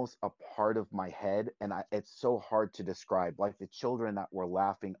not almost a part of my head, and it's so hard to describe. Like the children that were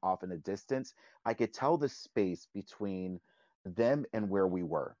laughing off in a distance, I could tell the space between them and where we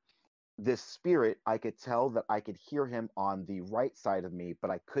were. This spirit, I could tell that I could hear him on the right side of me, but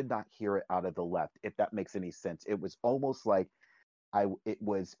I could not hear it out of the left, if that makes any sense. It was almost like it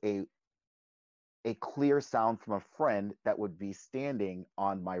was a clear sound from a friend that would be standing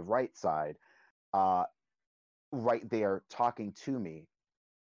on my right side, uh, right there talking to me.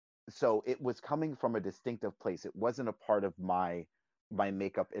 So it was coming from a distinctive place. It wasn't a part of my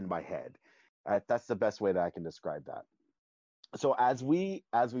makeup in my head. That's the best way that I can describe that. So as we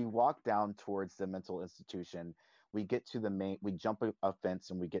walk down towards the mental institution, we get to the main. We jump a fence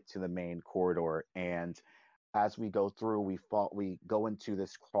and we get to the main corridor. And as we go through, we go into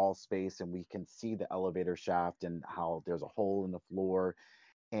this crawl space and we can see the elevator shaft and how there's a hole in the floor.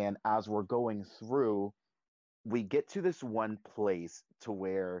 And as we're going through, we get to this one place to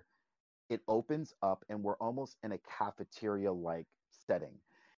where it opens up and we're almost in a cafeteria like setting,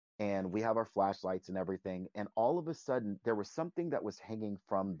 and we have our flashlights and everything, and all of a sudden there was something that was hanging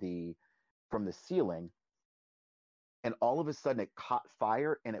from the ceiling, and all of a sudden it caught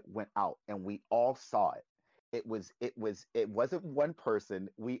fire and it went out and we all saw it. It wasn't one person.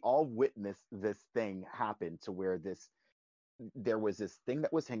 We all witnessed this thing happen to where this there was this thing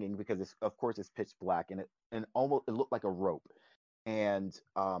that was hanging because of course it's pitch black, and almost it looked like a rope, and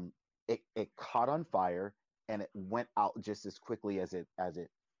it caught on fire and it went out just as quickly as it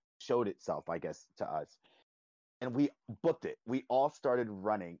showed itself, I guess, to us. And we booked it. We all started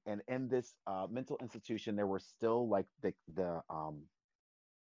running, and in this mental institution, there were still like there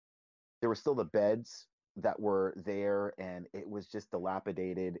were still the beds that were there, and it was just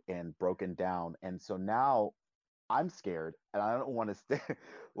dilapidated and broken down. And so now I'm scared and I don't want to stay.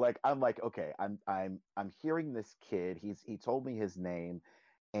 Like I'm like, okay, I'm hearing this kid. He told me his name,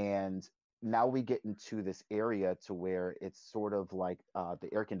 and now we get into this area to where it's sort of like the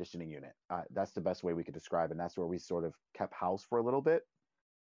air conditioning unit. That's the best way we could describe it. And that's where we sort of kept house for a little bit,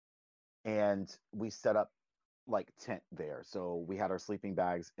 and we set up like tent there. So we had our sleeping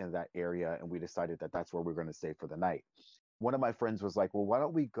bags in that area, and we decided that that's where we are going to stay for the night. One of my friends was like, well, why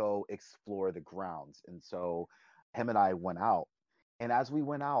don't we go explore the grounds? And so him and I went out. And as we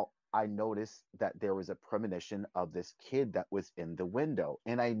went out, I noticed that there was a premonition of this kid that was in the window.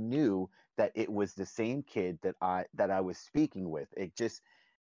 And I knew that it was the same kid that I was speaking with. It just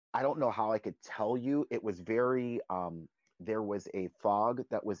I don't know how I could tell you. It was very there was a fog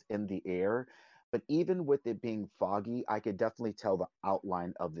that was in the air, but even with it being foggy, I could definitely tell the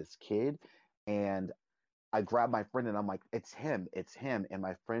outline of this kid. And I grabbed my friend and I'm like, it's him, it's him. And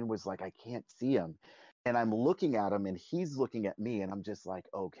my friend was like, I can't see him. And I'm looking at him and he's looking at me and I'm just like,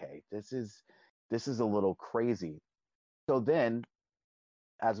 okay, this is a little crazy. So then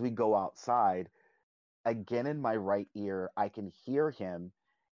as we go outside, again in my right ear, I can hear him,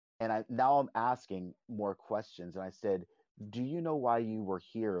 and I'm asking more questions. And I said, do you know why you were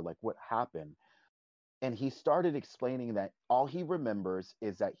here? Like what happened? And he started explaining that all he remembers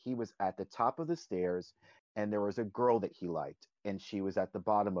is that he was at the top of the stairs and there was a girl that he liked and she was at the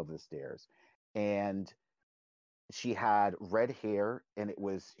bottom of the stairs, and she had red hair, and it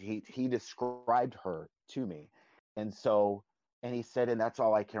was he described her to me. And so and he said, and that's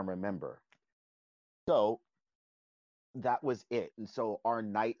all I can remember. So that was it. And so our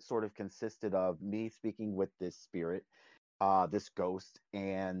night sort of consisted of me speaking with this spirit, this ghost,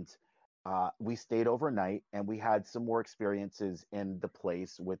 and we stayed overnight, and we had some more experiences in the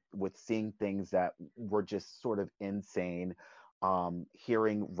place with seeing things that were just sort of insane.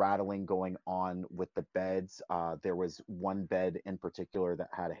 Hearing rattling going on with the beds. There was one bed in particular that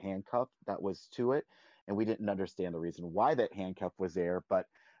had a handcuff that was to it, and we didn't understand the reason why that handcuff was there, but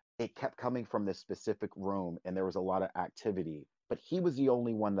it kept coming from this specific room, and there was a lot of activity. But he was the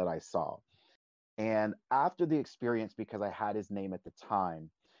only one that I saw. And after the experience, because I had his name at the time,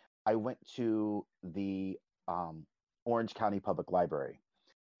 I went to the Orange County Public Library,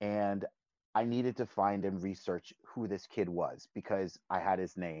 and I needed to find and research who this kid was because I had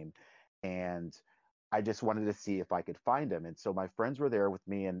his name, and I just wanted to see if I could find him. And so my friends were there with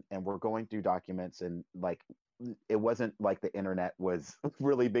me, and we're going through documents, and like it wasn't like the internet was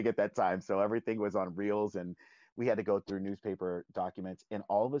really big at that time, so everything was on reels, and we had to go through newspaper documents, and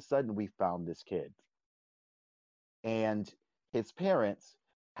all of a sudden we found this kid, and his parents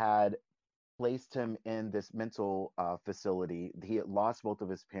had placed him in this mental facility. He had lost both of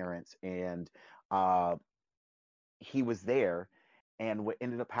his parents, and uh, he was there. And what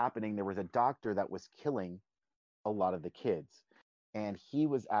ended up happening, there was a doctor that was killing a lot of the kids, and he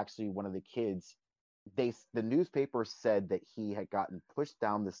was actually one of the kids. The newspaper said that he had gotten pushed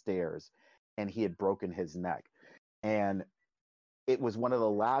down the stairs, and he had broken his neck. And it was one of the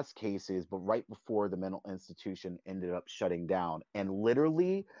last cases, but right before the mental institution ended up shutting down. And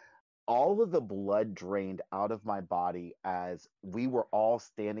literally, all of the blood drained out of my body as we were all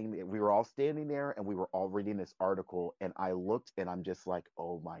standing there, and we were all reading this article, and I looked, and I'm just like,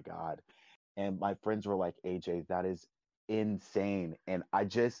 oh my god. And my friends were like, AJ, that is insane. And I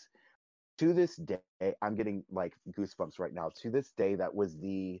just, to this day, I'm getting like goosebumps right now. To this day, that was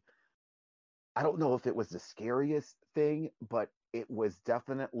I don't know if it was the scariest thing, but it was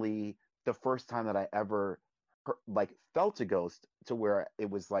definitely the first time that I ever like felt a ghost, to where it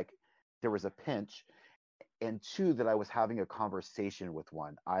was like there was a pinch, and two, that I was having a conversation with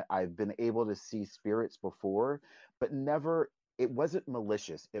one. I've been able to see spirits before, but never, it wasn't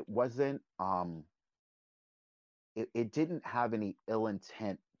malicious. It wasn't it didn't have any ill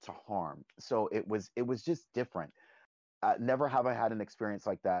intent to harm. So it was just different. Never have I had an experience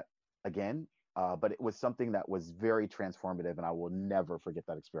like that again. But it was something that was very transformative, and I will never forget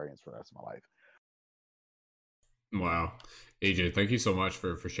that experience for the rest of my life. Wow, AJ, thank you so much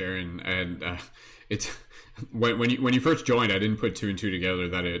for sharing. And it's when you first joined, I didn't put two and two together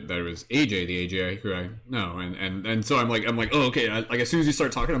that it was AJ, the AJ who I know, and so I'm like, oh, okay. Like as soon as you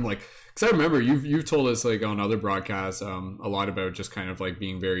start talking, I'm like, because I remember you've told us like on other broadcasts a lot about just kind of like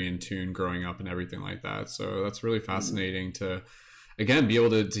being very in tune growing up and everything like that. So that's really fascinating to again be able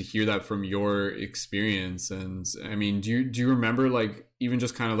to hear that from your experience. And I mean, do you remember like even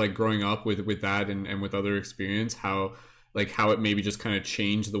just kind of like growing up with that and with other experience, how it maybe just kind of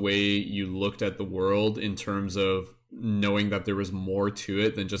changed the way you looked at the world in terms of knowing that there was more to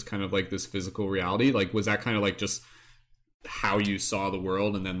it than just kind of like this physical reality? Like was that kind of like just how you saw the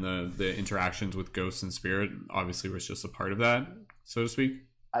world, and then the interactions with ghosts and spirit obviously was just a part of that, so to speak?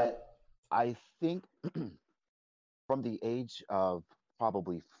 I think from the age of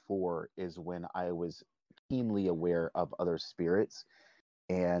probably 4 is when I was keenly aware of other spirits,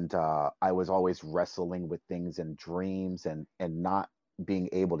 and I was always wrestling with things in dreams, and not being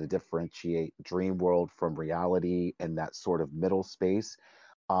able to differentiate dream world from reality and that sort of middle space.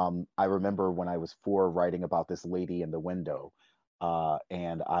 I remember when I was 4 writing about this lady in the window,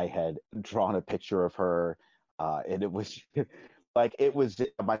 and I had drawn a picture of her, and it was like it was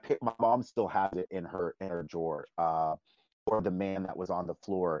my mom still has it in her drawer, or the man that was on the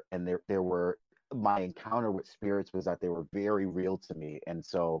floor, and there were, my encounter with spirits was that they were very real to me, and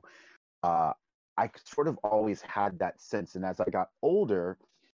so uh, I sort of always had that sense. And as I got older,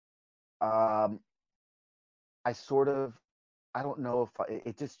 um, I sort of, I don't know if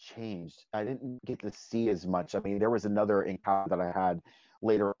it just changed. I didn't get to see as much. I mean, there was another encounter that I had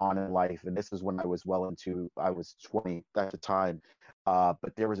later on in life, and this was when I was well into, I was 20 at the time.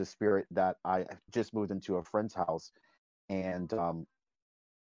 But there was a spirit that I just moved into a friend's house, and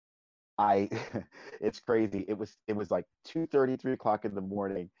I, it's crazy. It was like 2:30, 3 o'clock in the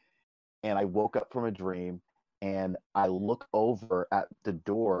morning, and I woke up from a dream, and I look over at the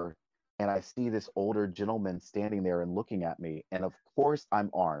door, and I see this older gentleman standing there and looking at me. And of course, I'm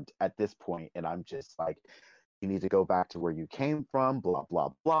armed at this point, and I'm just like, you need to go back to where you came from, blah, blah,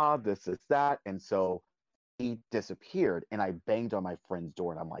 blah, this is that. And so he disappeared, and I banged on my friend's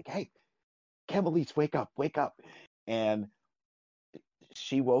door, and I'm like, hey, Camelise, wake up, wake up. And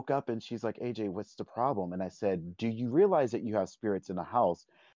she woke up, and she's like, AJ, what's the problem? And I said, do you realize that you have spirits in the house?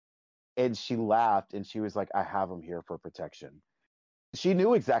 And she laughed, and she was like, I have them here for protection. She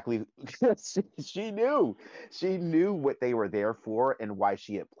knew exactly. She knew what they were there for and why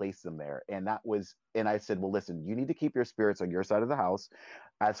she had placed them there. And that was, and I said, well, listen, you need to keep your spirits on your side of the house.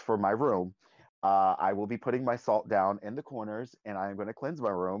 As for my room, I will be putting my salt down in the corners, and I'm going to cleanse my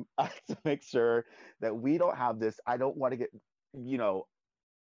room to make sure that we don't have this. I don't want to get, you know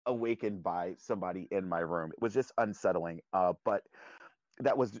awakened by somebody in my room. It was just unsettling. But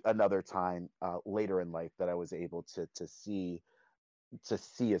that was another time later in life that I was able to see to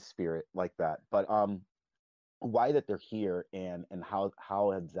see a spirit like that. But why that they're here, and how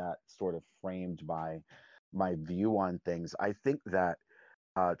has that sort of framed my view on things? I think that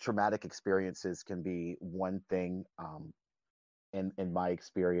traumatic experiences can be one thing, in my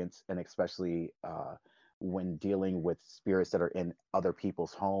experience, and especially when dealing with spirits that are in other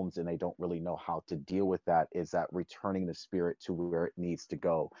people's homes and they don't really know how to deal with that, is that returning the spirit to where it needs to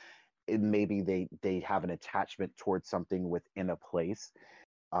go. Maybe they have an attachment towards something within a place,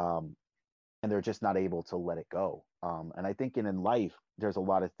 um, and they're just not able to let it go. And I think in life, there's a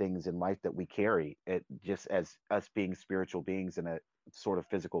lot of things in life that we carry, it just as us being spiritual beings in a sort of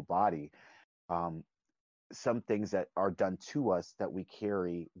physical body. Um, some things that are done to us that we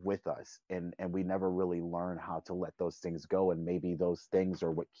carry with us, and we never really learn how to let those things go, and maybe those things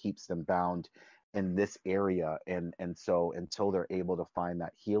are what keeps them bound in this area. And so until they're able to find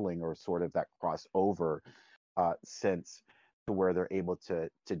that healing, or sort of that crossover sense, to where they're able to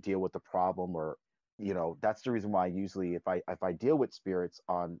deal with the problem, or that's the reason why usually if I deal with spirits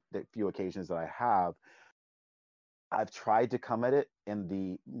on the few occasions that I have, I've tried to come at it in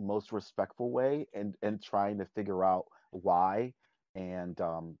the most respectful way, and trying to figure out why. And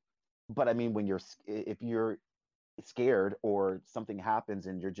but I mean, if you're scared or something happens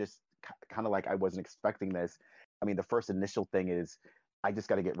and you're just kind of like, I wasn't expecting this. I mean, the first initial thing is, I just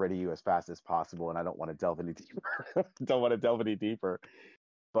got to get rid of you as fast as possible, and I don't want to delve any deeper. Don't want to delve any deeper.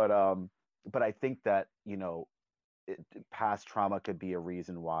 But I think that past trauma could be a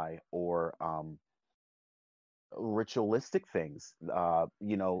reason why, or ritualistic things.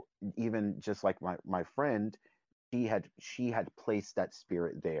 Even just like my friend, she had placed that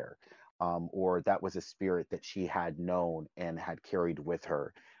spirit there, or that was a spirit that she had known and had carried with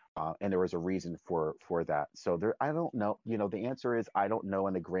her, and there was a reason for that. So there, I don't know. The answer is, I don't know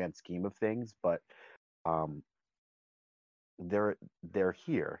in the grand scheme of things, but um, they're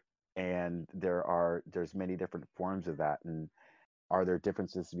here, and there's many different forms of that. And are there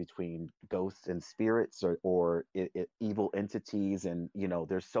differences between ghosts and spirits, or evil entities? And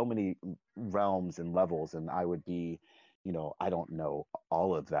there's so many realms and levels, and I don't know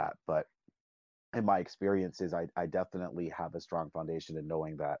all of that, but in my experiences, I definitely have a strong foundation in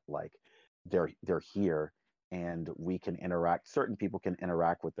knowing that, like, they're here, and we can interact. Certain people can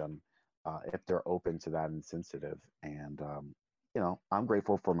interact with them, if they're open to that and sensitive. And I'm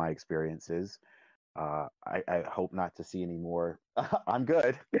grateful for my experiences. I hope not to see any more. I'm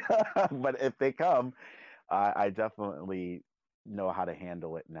good. But if they come, I definitely know how to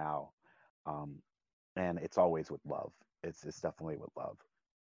handle it now. Um, and it's always with love. It's definitely with love.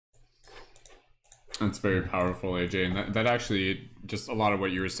 That's very powerful, AJ. And that actually, just a lot of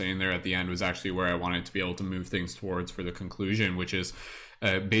what you were saying there at the end was actually where I wanted to be able to move things towards for the conclusion, which is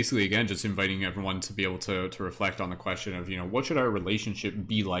basically, again, just inviting everyone to be able to reflect on the question of, what should our relationship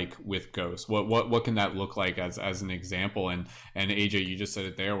be like with ghosts? What can that look like as an example? And AJ, you just said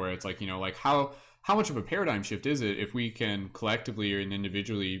it there, where it's like, like how much of a paradigm shift is it if we can collectively and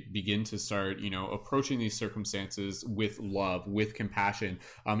individually begin to start, approaching these circumstances with love, with compassion,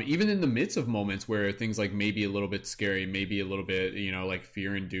 even in the midst of moments where things like maybe a little bit scary, maybe a little bit, like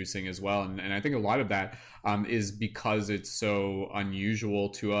fear inducing as well. And I think a lot of that is because it's so unusual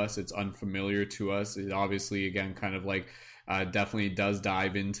to us. It's unfamiliar to us. It obviously, again, kind of like, definitely does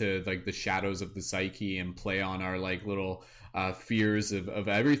dive into like the shadows of the psyche and play on our like little fears of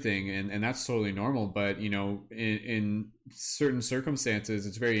everything, and that's totally normal. But in certain circumstances,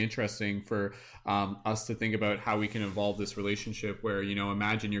 it's very interesting for us to think about how we can evolve this relationship, where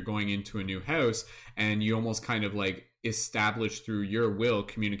imagine you're going into a new house and you almost kind of like establish through your will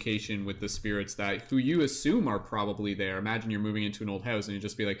communication with the spirits who you assume are probably there. Imagine you're moving into an old house and you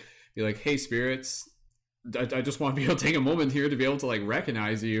just be like, hey spirits, I just want to be able to take a moment here to be able to like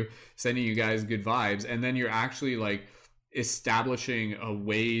recognize you, sending you guys good vibes. And then you're actually like establishing a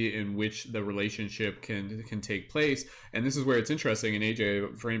way in which the relationship can take place. And this is where it's interesting. And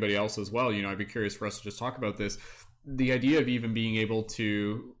AJ, for anybody else as well, I'd be curious for us to just talk about this. The idea of even being able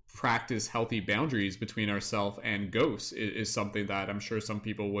to practice healthy boundaries between ourselves and ghosts is something that I'm sure some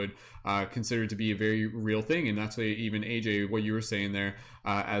people would consider to be a very real thing. And that's even AJ, what you were saying there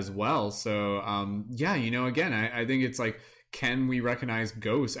as well. So again, I think it's like, can we recognize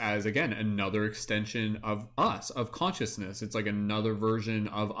ghosts as, again, another extension of us, of consciousness? It's like another version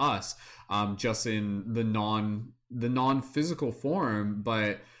of us, just in the non-physical form,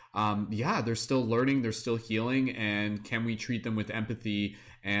 but yeah, they're still learning, they're still healing, and can we treat them with empathy?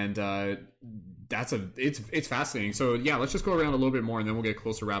 And it's fascinating. So yeah, let's just go around a little bit more, and then we'll get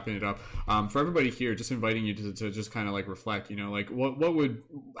closer wrapping it up. For everybody here, just inviting you to just kind of like reflect, like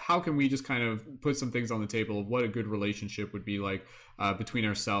how can we just kind of put some things on the table of what a good relationship would be like between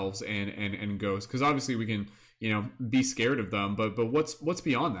ourselves and ghosts? Because obviously we can be scared of them, but what's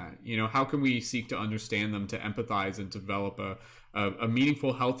beyond that? How can we seek to understand them, to empathize, and develop a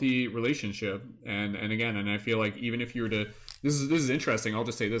meaningful, healthy relationship? And I feel like even if you were to, this is interesting. I'll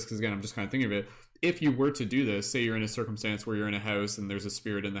just say this because again, I'm just kind of thinking of it. If you were to do this, say you're in a circumstance where you're in a house and there's a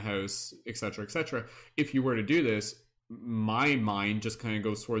spirit in the house, etc., etc. If you were to do this, my mind just kind of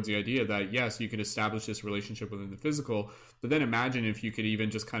goes towards the idea that yes, you could establish this relationship within the physical, but then imagine if you could even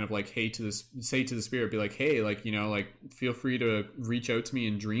just kind of like, say to the spirit, be like, hey, like, feel free to reach out to me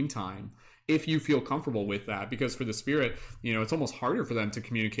in dream time if you feel comfortable with that. Because for the spirit, it's almost harder for them to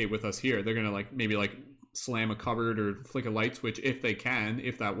communicate with us here. They're gonna like maybe like slam a cupboard or flick a light switch if they can,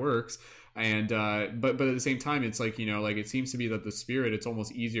 if that works. And but at the same time, it's like like it seems to be that the spirit, it's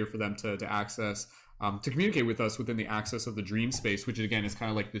almost easier for them to access, to communicate with us within the access of the dream space, which again is kind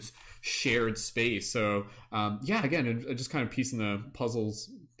of like this shared space. So yeah, again, just kind of piecing the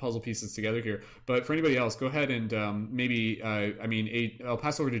puzzle pieces together here. But for anybody else, go ahead and maybe I'll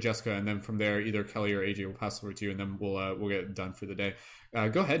pass over to Jessica, and then from there either Kelly or AJ will pass over to you, and then we'll get done for the day.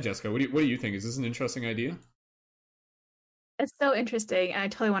 Go ahead, Jessica. What do you think? Is this an interesting idea? It's so interesting, and I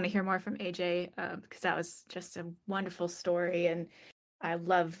totally want to hear more from AJ because that was just a wonderful story, and I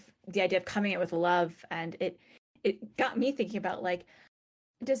love the idea of coming in with love, and it got me thinking about like,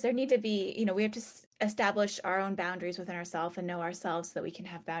 does there need to be, we have to establish our own boundaries within ourselves and know ourselves so that we can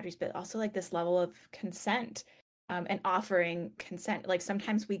have boundaries, but also like this level of consent and offering consent. Like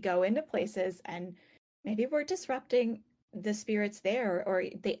sometimes we go into places and maybe we're disrupting the spirits there or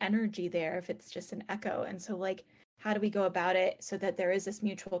the energy there if it's just an echo. And so like, how do we go about it so that there is this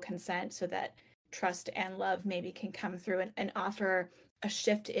mutual consent, so that trust and love maybe can come through and offer a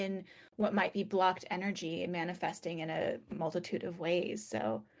shift in what might be blocked energy and manifesting in a multitude of ways.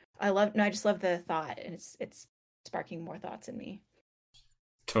 So I just love the thought, and it's sparking more thoughts in me.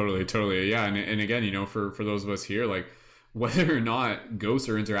 Totally. Yeah. And again, for those of us here, like whether or not ghosts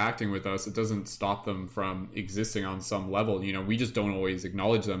are interacting with us, it doesn't stop them from existing on some level. We just don't always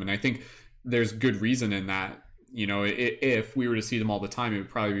acknowledge them. And I think there's good reason in that. If we were to see them all the time, it would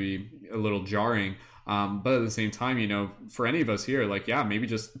probably be a little jarring. But at the same time, for any of us here, like, yeah, maybe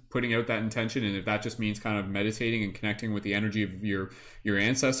just putting out that intention. And if that just means kind of meditating and connecting with the energy of your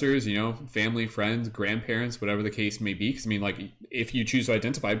ancestors, family, friends, grandparents, whatever the case may be. Because like, if you choose to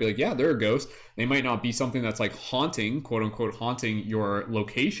identify, be like, yeah, they're a ghost. They might not be something that's like haunting, quote unquote, haunting your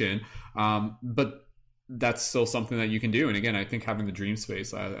location. But that's still something that you can do. And again, I think having the dream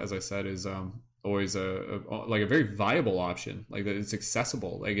space, as I said, is always a very viable option. Like that, it's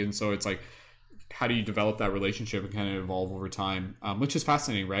accessible. Like, and so it's like, how do you develop that relationship and kind of evolve over time, which is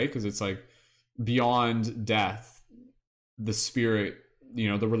fascinating, right? Because it's like beyond death, the spirit,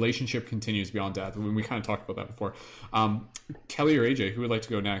 the relationship continues beyond death. We kind of talked about that before. Kelly or AJ, who would like to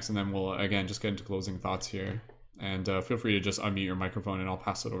go next? And then we'll again just get into closing thoughts here. And feel free to just unmute your microphone, and I'll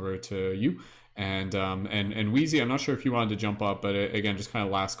pass it over to you. And Wheezy, I'm not sure if you wanted to jump up, but again, just kind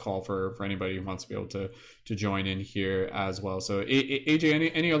of last call for anybody who wants to be able to join in here as well. So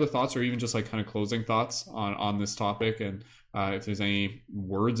AJ, any other thoughts, or even just like kind of closing thoughts on this topic, and if there's any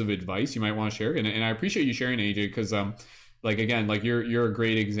words of advice you might want to share? And I appreciate you sharing, AJ, because like again, like you're a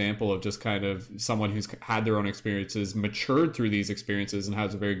great example of just kind of someone who's had their own experiences, matured through these experiences, and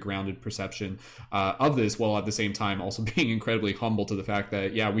has a very grounded perception of this, while at the same time also being incredibly humble to the fact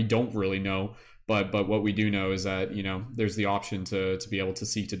that, yeah, we don't really know, but what we do know is that, there's the option to be able to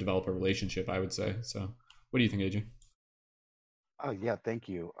seek to develop a relationship, I would say. So what do you think, AJ? Yeah, thank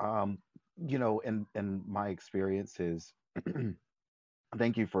you. In my experiences,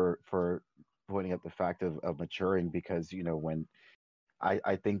 thank you for pointing out the fact of maturing, because when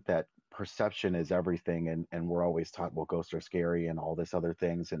I think that perception is everything, and we're always taught, well, ghosts are scary and all this other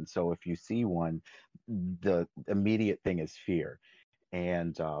things, and so if you see one, the immediate thing is fear.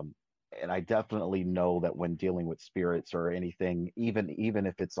 And I definitely know that when dealing with spirits or anything, even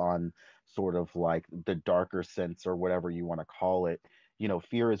if it's on sort of like the darker sense or whatever you want to call it,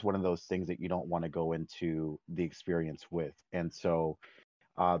 fear is one of those things that you don't want to go into the experience with. And so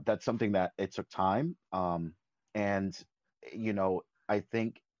that's something that it took time. And, I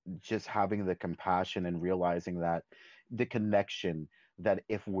think just having the compassion and realizing that the connection, that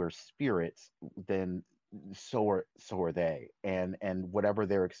if we're spirits, then so are they. And whatever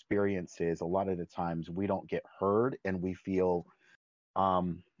their experience is, a lot of the times we don't get heard, and we feel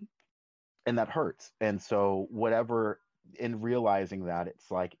um and that hurts. And so whatever, in realizing that,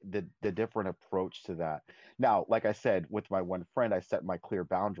 it's like the different approach to that. Now, like I said, with my one friend, I set my clear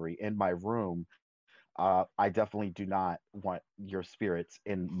boundary in my room. I definitely do not want your spirits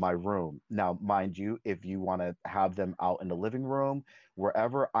in my room. Now, mind you, if you want to have them out in the living room,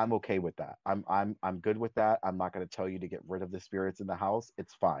 wherever, I'm okay with that. I'm good with that. I'm not going to tell you to get rid of the spirits in the house.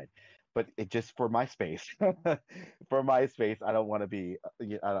 It's fine. But it just for my space, for my space, I don't want to be.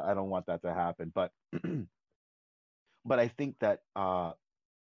 I don't want that to happen. But but I think that I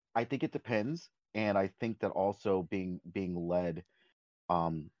think it depends, and I think that also being led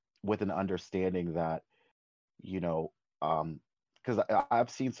um, with an understanding that, you know, because I've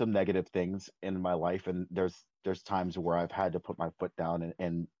seen some negative things in my life, and there's times where I've had to put my foot down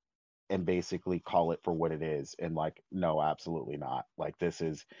and basically call it for what it is, and like, no, absolutely not. Like, this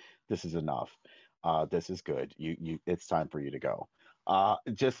is enough. This is good. It's time for you to go.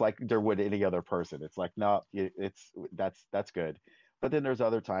 Just like there would any other person. It's like, no, that's good. But then there's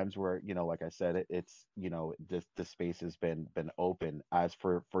other times where, like I said, it's, the space has been open. As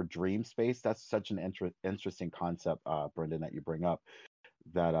for dream space, that's such an interesting concept, Brendan, that you bring up,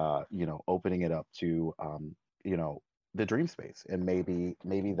 that opening it up to you know the dream space, and maybe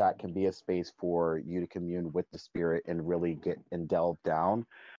that can be a space for you to commune with the spirit and really get and delve down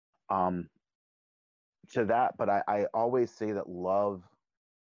um to that. But I always say that love,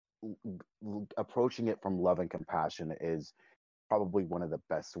 approaching it from love and compassion, is probably one of the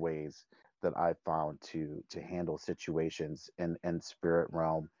best ways that I've found to handle situations in spirit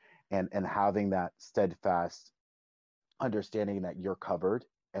realm, and having that steadfast understanding that you're covered,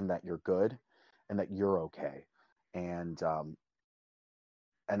 and that you're good, and that you're okay. And um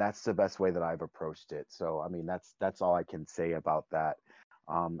and that's the best way that I've approached it. So I mean, that's all I can say about that.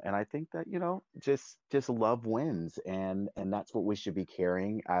 And I think that, just love wins, and that's what we should be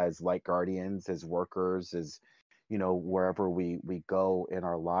carrying as light guardians, as workers, as wherever we go in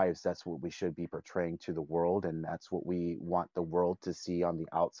our lives. That's what we should be portraying to the world, and that's what we want the world to see on the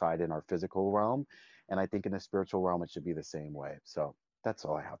outside in our physical realm. And I think in the spiritual realm, it should be the same way. So that's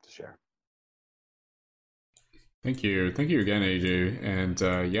all I have to share. Thank you again, AJ.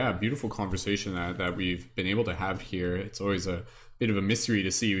 And yeah, beautiful conversation that we've been able to have here. It's always a bit of a mystery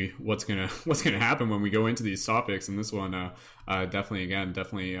to see what's gonna happen when we go into these topics. And this one,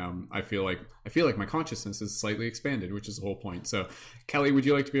 definitely, I feel like my consciousness is slightly expanded, which is the whole point. So, Kelly, would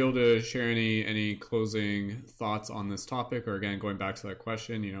you like to be able to share any closing thoughts on this topic, or again, going back to that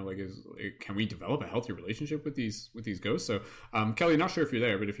question, can we develop a healthy relationship with these ghosts? So, Kelly, not sure if you're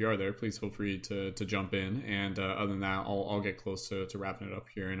there, but if you are there, please feel free to jump in. And other than that, I'll get close to wrapping it up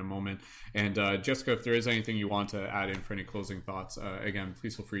here in a moment. And Jessica, if there is anything you want to add in for any closing thoughts, again,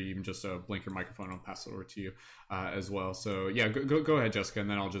 please feel free to even just blink your microphone. I'll pass it over to you as well. So yeah, go ahead, Jessica, and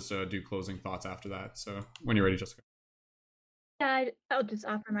then I'll just do closing thoughts after that. So when you're ready, Jessica. Yeah, I'll just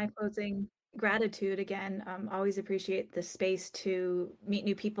offer my closing gratitude again. Always appreciate the space to meet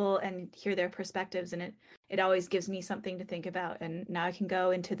new people and hear their perspectives, and it always gives me something to think about. And now I can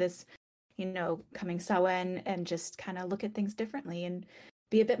go into this, coming Samhain, and just kind of look at things differently and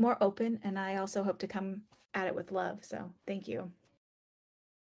be a bit more open. And I also hope to come at it with love. So thank you.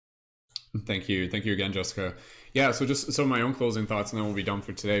 Thank you again, Jessica. Yeah, so just some of my own closing thoughts, and then we'll be done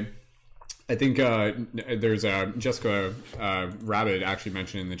for today. I think there's Jessica Rabbit actually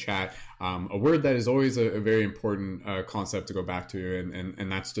mentioned in the chat a word that is always a very important concept to go back to,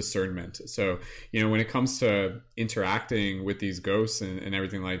 and that's discernment. So, when it comes to interacting with these ghosts and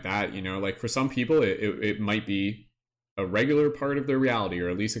everything like that, like for some people, it might be a regular part of their reality, or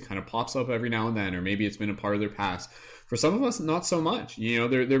at least it kind of pops up every now and then, or maybe it's been a part of their past. For some of us, not so much.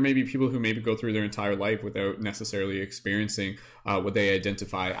 There may be people who maybe go through their entire life without necessarily experiencing what they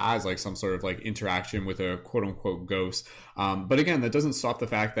identify as like some sort of like interaction with a quote unquote ghost. But again, that doesn't stop the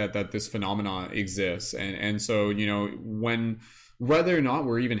fact that this phenomenon exists. And so, whether or not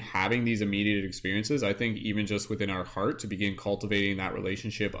we're even having these immediate experiences, I think even just within our heart, to begin cultivating that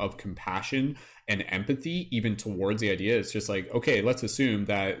relationship of compassion and empathy, even towards the idea, it's just like, okay, let's assume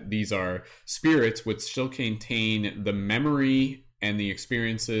that these are spirits which still contain the memory and the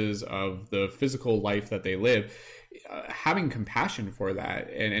experiences of the physical life that they live. Having compassion for that,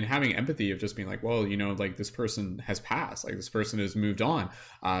 and having empathy of just being like, well, like this person has passed, like this person has moved on.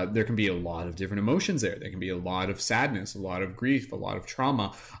 There can be a lot of different emotions there. There can be a lot of sadness, a lot of grief, a lot of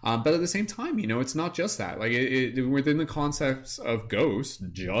trauma. But at the same time, it's not just that. Like within the concepts of ghosts,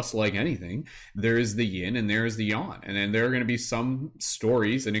 just like anything, there is the yin and there is the yang. And then there are going to be some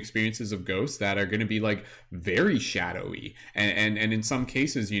stories and experiences of ghosts that are going to be like very shadowy. And in some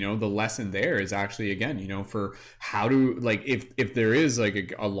cases, the lesson there is actually, again, for how do, like, if there is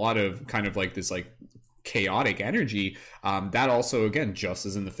like a lot of kind of like this like chaotic energy, that also, again, just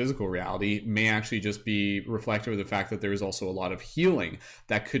as in the physical reality, may actually just be reflective of the fact that there is also a lot of healing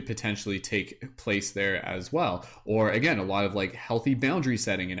that could potentially take place there as well, or again, a lot of like healthy boundary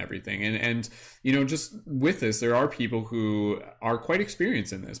setting and everything. And you know, just with this, there are people who are quite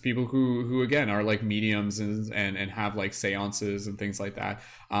experienced in this, people who again are like mediums and have like seances and things like that.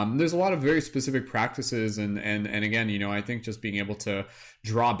 There's a lot of very specific practices, and again, you know, I think just being able to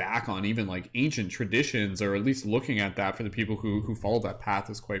draw back on even like ancient traditions, or at least looking at that for the people who follow that path,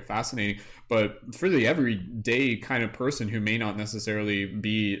 is quite fascinating. But for the everyday kind of person who may not necessarily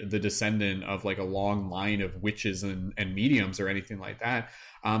be the descendant of like a long line of witches and mediums or anything like that,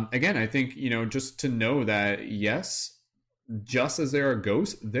 again, I think, you know, just to know that, yes, just as there are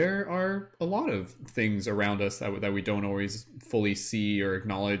ghosts, there are a lot of things around us that we don't always fully see or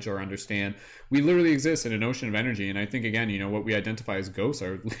acknowledge or understand. We literally exist in an ocean of energy. And I think, again, you know, what we identify as ghosts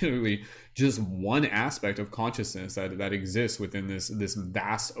are literally just one aspect of consciousness that exists within this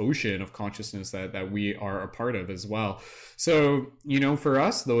vast ocean of consciousness that we are a part of as well. So, you know, for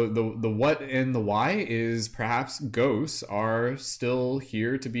us, the what and the why is perhaps ghosts are still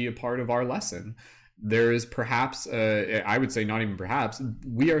here to be a part of our lesson. There is perhaps, I would say not even perhaps,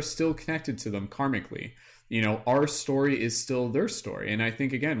 we are still connected to them karmically. You know, our story is still their story. And I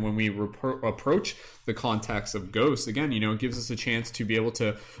think, again, when we approach the context of ghosts, again, you know, it gives us a chance to be able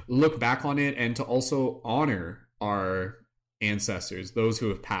to look back on it and to also honor our ancestors, those who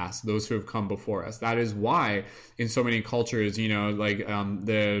have passed, those who have come before us. That is why in so many cultures, you know, like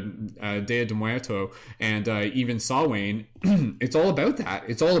the Dia de Muerto and even Samhain, it's all about that.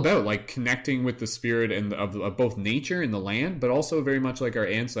 It's all about like connecting with the spirit and of both nature and the land, but also very much like our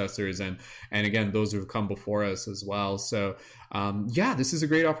ancestors and again, those who have come before us as well. So yeah, this is a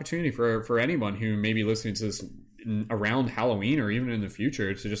great opportunity for anyone who may be listening to this around Halloween or even in the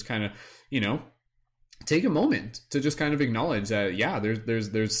future to just kind of, you know, take a moment to just kind of acknowledge that, yeah,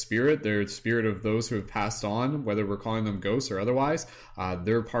 there's spirit of those who have passed on, whether we're calling them ghosts or otherwise.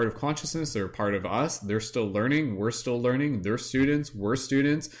 They're part of consciousness. They're part of us. They're still learning. We're still learning. They're students. We're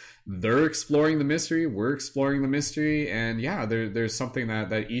students. They're exploring the mystery. We're exploring the mystery. And yeah, there's something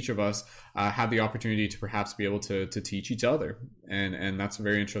that each of us have the opportunity to perhaps be able to teach each other. And that's a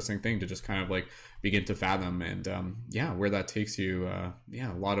very interesting thing to just kind of like begin to fathom. And yeah, where that takes you,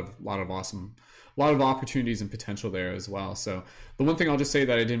 yeah, a lot of awesome, a lot of opportunities and potential there as well. So the one thing I'll just say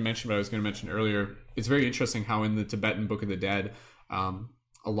that I didn't mention, but I was going to mention earlier, it's very interesting how in the Tibetan Book of the Dead, a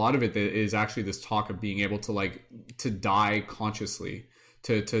lot of it is actually this talk of being able to like to die consciously,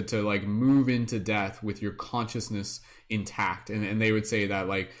 to like move into death with your consciousness intact. And they would say that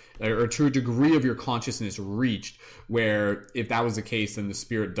like, or to a degree of your consciousness reached, where if that was the case, then the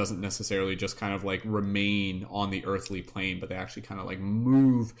spirit doesn't necessarily just kind of like remain on the earthly plane, but they actually kind of like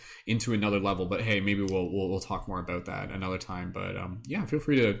move into another level. But hey, maybe we'll talk more about that another time. But yeah, feel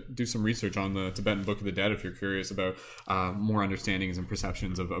free to do some research on the Tibetan Book of the Dead if you're curious about more understandings and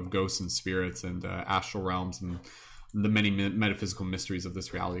perceptions of ghosts and spirits and astral realms and the many metaphysical mysteries of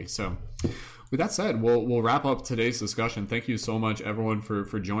this reality. So with that said, we'll wrap up today's discussion. Thank you so much, everyone,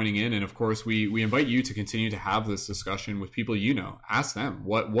 for joining in. And of course, we invite you to continue to have this discussion with people you know. Ask them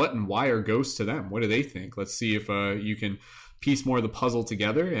what and why are ghosts to them. What do they think? Let's see if you can piece more of the puzzle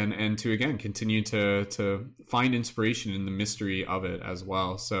together and to again continue to find inspiration in the mystery of it as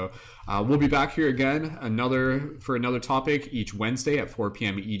well. So we'll be back here again for another topic each Wednesday at 4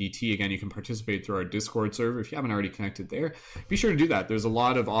 p.m. EDT. Again, you can participate through our Discord server if you haven't already connected there. Be sure to do that. There's a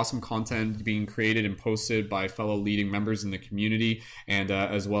lot of awesome content being created and posted by fellow leading members in the community, and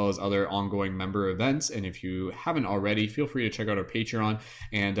as well as other ongoing member events. And if you haven't already, feel free to check out our Patreon,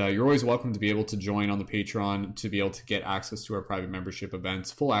 and you're always welcome to be able to join on the Patreon to be able to get access to our private membership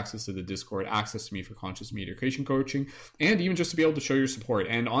events, full access to the Discord, access to me for conscious media creation coaching, and even just to be able to show your support.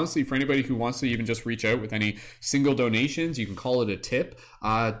 And honestly, for anybody who wants to even just reach out with any single donations, you can call it a tip,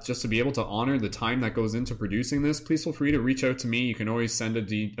 just to be able to honor the time that goes into producing this. Please feel free to reach out to me. You can always send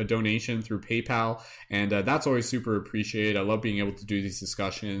a donation through PayPal, and that's always super appreciated. I love being able to do these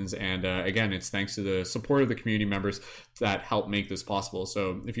discussions, and again, it's thanks to the support of the community members that help make this possible.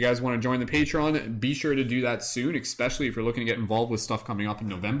 So if you guys want to join the Patreon, be sure to do that soon, especially if you're looking looking to get involved with stuff coming up in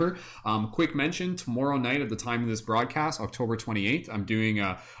November. Quick mention, tomorrow night at the time of this broadcast, October 28th, I'm doing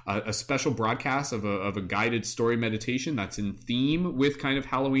a special broadcast of a guided story meditation that's in theme with kind of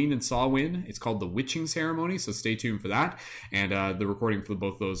Halloween and Samhain. It's called the Witching Ceremony, so stay tuned for that. And the recording for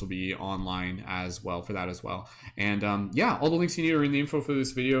both of those will be online as well for that as well. And all the links you need are in the info for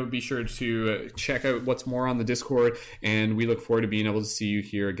this video. Be sure to check out what's more on the Discord, and we look forward to being able to see you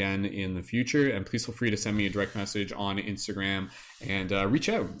here again in the future. And please feel free to send me a direct message on Instagram and reach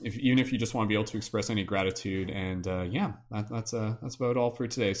out even if you just want to be able to express any gratitude. And that's about all for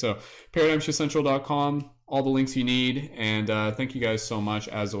today. So ParadigmShiftCentral.com, all the links you need. And thank you guys so much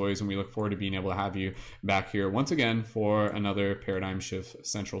as always, and we look forward to being able to have you back here once again for another Paradigm Shift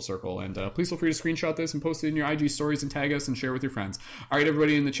Central Circle. And please feel free to screenshot this and post it in your IG stories and tag us and share with your friends. All right,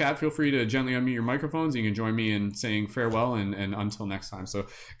 everybody in the chat, feel free to gently unmute your microphones. You can join me in saying farewell and until next time. So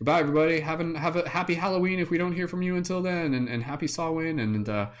goodbye, everybody. Have a happy Halloween if we don't hear from you until then, and happy Samhain. And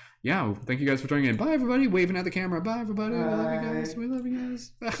thank you guys for joining in. Bye, everybody. Waving at the camera. Bye, everybody. Bye. We love you guys. We love you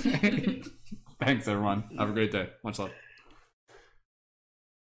guys. Thanks, everyone. Have a great day. Much love.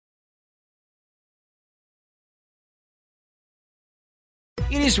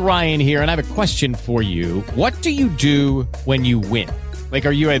 It is Ryan here, and I have a question for you. What do you do when you win? Like,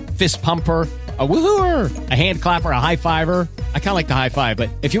 are you a fist pumper, a woohooer, a hand clapper, a high fiver? I kind of like the high five, but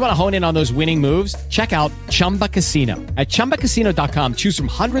if you want to hone in on those winning moves, check out Chumba Casino. At ChumbaCasino.com, choose from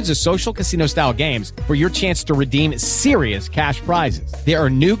hundreds of social casino-style games for your chance to redeem serious cash prizes. There are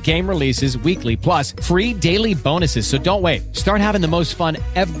new game releases weekly, plus free daily bonuses. So don't wait. Start having the most fun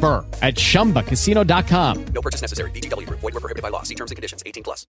ever at ChumbaCasino.com. No purchase necessary. VGW Group. Void where prohibited by law. See terms and conditions. 18+.